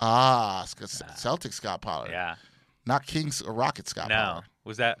 Ah, Celtics Scott Pollard. Yeah. Not Kings or Rockets Scott No. Pollard.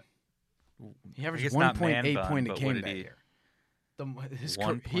 Was that? He I averaged guess not man 1.8 bun, point a but game what did that he- year.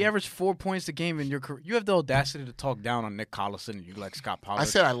 One He point. averaged 4 points a game in your career. You have the audacity to talk down on Nick Collison and you like Scott Pollard. I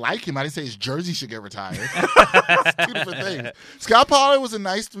said I like him. I didn't say his jersey should get retired. It's two different things. Scott Pollard was a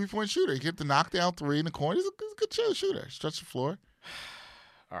nice 3-point shooter. He hit the knockdown three in the corner. He's a good shooter. Stretch the floor.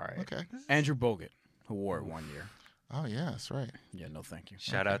 All right. Okay. Andrew Bogut, who wore it 1 year. Oh, yeah, that's right. Yeah, no thank you.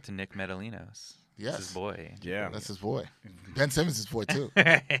 Shout out to Nick Medalinos. Yes. That's his boy. Yeah, That's his boy. Ben Simmons is his boy, too.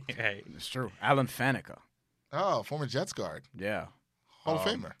 Right. it's true. Alan Faneca. Oh, former Jets guard. Yeah. Hall of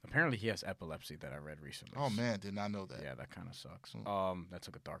Famer. Apparently he has epilepsy that I read recently. Oh, man, did not know that. Yeah, that kind of sucks. That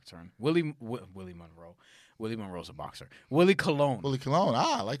took a dark turn. Willie Monroe. Willie Monroe's a boxer. Willie Colon. Willie Colon.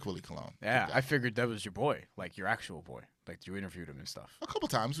 I like Willie Colon. Yeah, Good guy. I figured that was your boy, like your actual boy. Like you interviewed him and stuff. A couple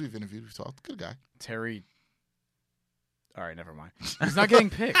times we've interviewed. We've talked. Good guy. Terry. All right, never mind. He's not getting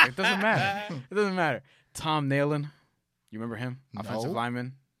picked. It doesn't matter. It doesn't matter. Tom Nalen. You remember him? Offensive No.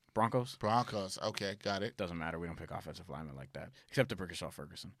 lineman. Broncos. Broncos. Okay, got it. Doesn't matter. We don't pick offensive linemen like that, except the Brickishaw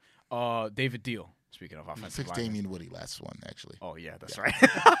Ferguson. David Deal. Speaking of offensive Picked linemen. Damian Woody last one, actually. Oh yeah, that's right.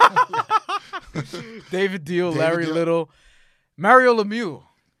 David Deal, David Larry Deal. Little, Mario Lemieux.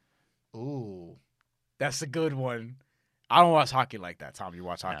 Ooh. That's a good one. I don't watch hockey like that. Tom, you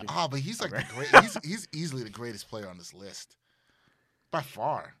watch hockey? Oh, but he's like the great. He's easily the greatest player on this list, by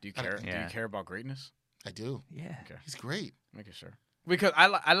far. Do you care? Do Yeah. you care about greatness? I do. Yeah. Okay, He's great. making sure. Because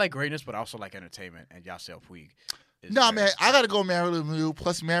I like greatness, but I also like entertainment. And Yasiel Puig. Is No, very- man, I got to go Mario Lemieux.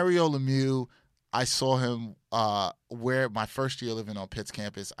 Plus, Mario Lemieux, I saw him where my first year living on Pitt's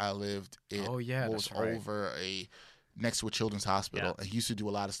campus. I lived in Oh, yeah, what was that's right. over next to a children's hospital. Yeah. And he used to do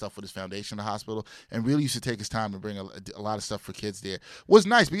a lot of stuff with his foundation, the hospital, and really used to take his time and bring a lot of stuff for kids there. Was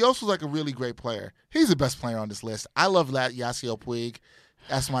nice, but he also was like a really great player. He's the best player on this list. I love that Yasiel Puig.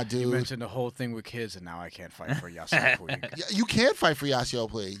 That's my dude. You mentioned the whole thing with kids, and now I can't fight for Yasiel Puig. Yeah, you can't fight for Yasiel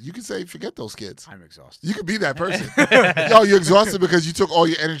Puig. You can say, forget those kids. I'm exhausted. You could be that person. Yo, you're exhausted because you took all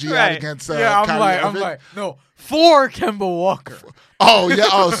your energy out Right. against yeah, Kyrie I'm Irving. like, no, for Kemba Walker. Oh, yeah.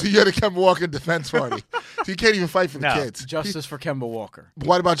 Oh, so you're the Kemba Walker defense party. So you can't even fight for the No. kids. Justice for Kemba Walker.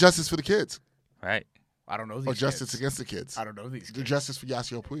 What about justice for the kids? Right. I don't know these Or justice kids. against the kids? I don't know these The kids. justice for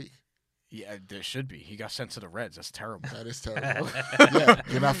Yasiel Puig. Yeah, there should be. He got sent to the Reds. That's terrible. That is terrible. Yeah,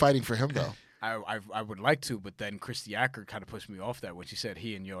 you're not fighting for him, though. I would like to, but then Christy Acker kind of pushed me off that when she said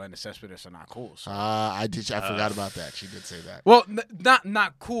he and Yoenis Cespedes are not cool. So. I forgot about that. She did say that. Well,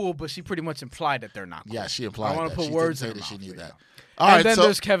 not cool, but she pretty much implied that they're not cool. Yeah, she implied I want that. to put She words did say in that her she mouth, knew you that. know. All And right, then so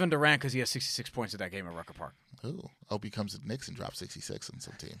there's Kevin Durant because he has 66 points at that game at Rucker Park. ooh, hope he comes to the Knicks and drops 66 on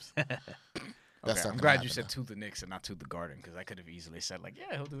some teams. Okay, not I'm gonna glad happen, you said though. to the Knicks and not to the Garden because I could have easily said like,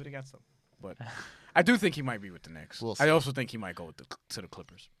 yeah, he'll do it against them. But I do think he might be with the Knicks. We'll see. I also think he might go to the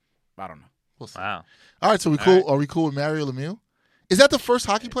Clippers. I don't know. We'll see. Wow. All right, so we All cool? right. Are we cool with Mario Lemieux? Is that the first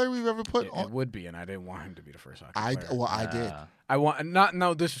hockey player we've ever put It on? would be, and I didn't want him to be the first hockey I player. did. I want not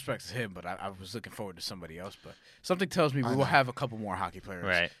no disrespect to him, but I was looking forward to somebody else. But something tells me we will have a couple more hockey players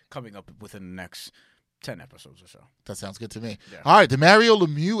Right. coming up within the next 10 episodes or so. That sounds good to me. Yeah. All right, the Mario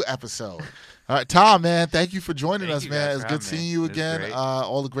Lemieux episode. All right, Tom, man, thank you for joining Thank us, you man. guys It's for good having seeing me. you It was again. great.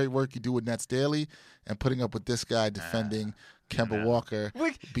 All the great work you do with Nets Daily and putting up with this guy defending Kemba Yeah. Walker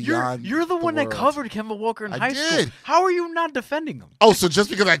Like, beyond. you're the one that world. covered Kemba Walker in I high school. did. How are you not defending him? Oh, so just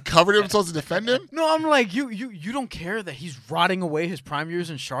because I covered him, I'm supposed to defend him? No, I'm like, you don't care that he's rotting away his prime years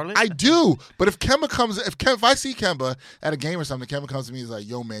in Charlotte? I do, but if Kemba comes, if I see Kemba at a game or something, Kemba comes to me, he's like,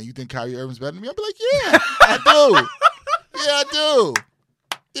 "Yo, man, you think Kyrie Irving's better than me?" I'll be like, "Yeah, I do. Yeah, I do.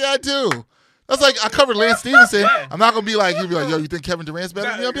 Yeah, I do." That's like I covered Lance Stevenson. I'm not gonna be like he'd be like, "Yo, you think Kevin Durant's better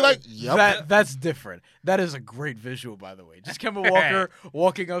than me?" I'll be like, "Yep." That's different. That is a great visual, by the way. Just Kemba Walker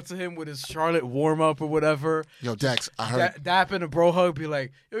walking up to him with his Charlotte warm up or whatever. Yo, Dex, I heard. Dapping a bro hug, be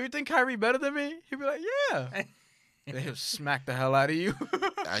like, "Yo, you think Kyrie better than me?" He'd be like, "Yeah." And he'll smack the hell out of you.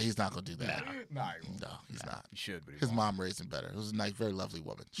 He's not gonna do that. Nah, No, he's not. he should, but he His won't. mom raised him better. It was a nice, very lovely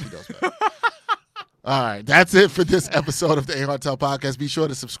woman. She does better. All right, that's it for this episode of the A Hartel Podcast. Be sure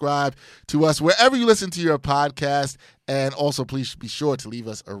to subscribe to us wherever you listen to your podcast, and also please be sure to leave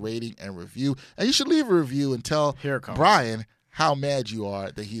us a rating and review. And you should leave a review and tell Here it comes. Brian how mad you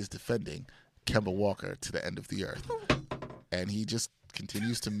are that he is defending Kemba Walker to the end of the earth, and he just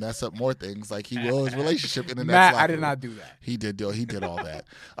continues to mess up more things like he will his relationship in the next. Matt, I locker did room. not do that. He did all that.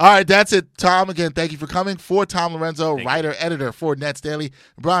 All right, that's it. Tom, again, thank you for coming. For Tom Lorenzo, writer, editor for Nets Daily,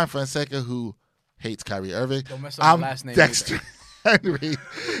 Brian Fonseca, who hates Kyrie Irving. Don't mess up my I'm last name Dexter Henry.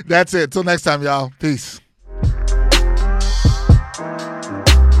 That's it. Till next time, y'all. Peace.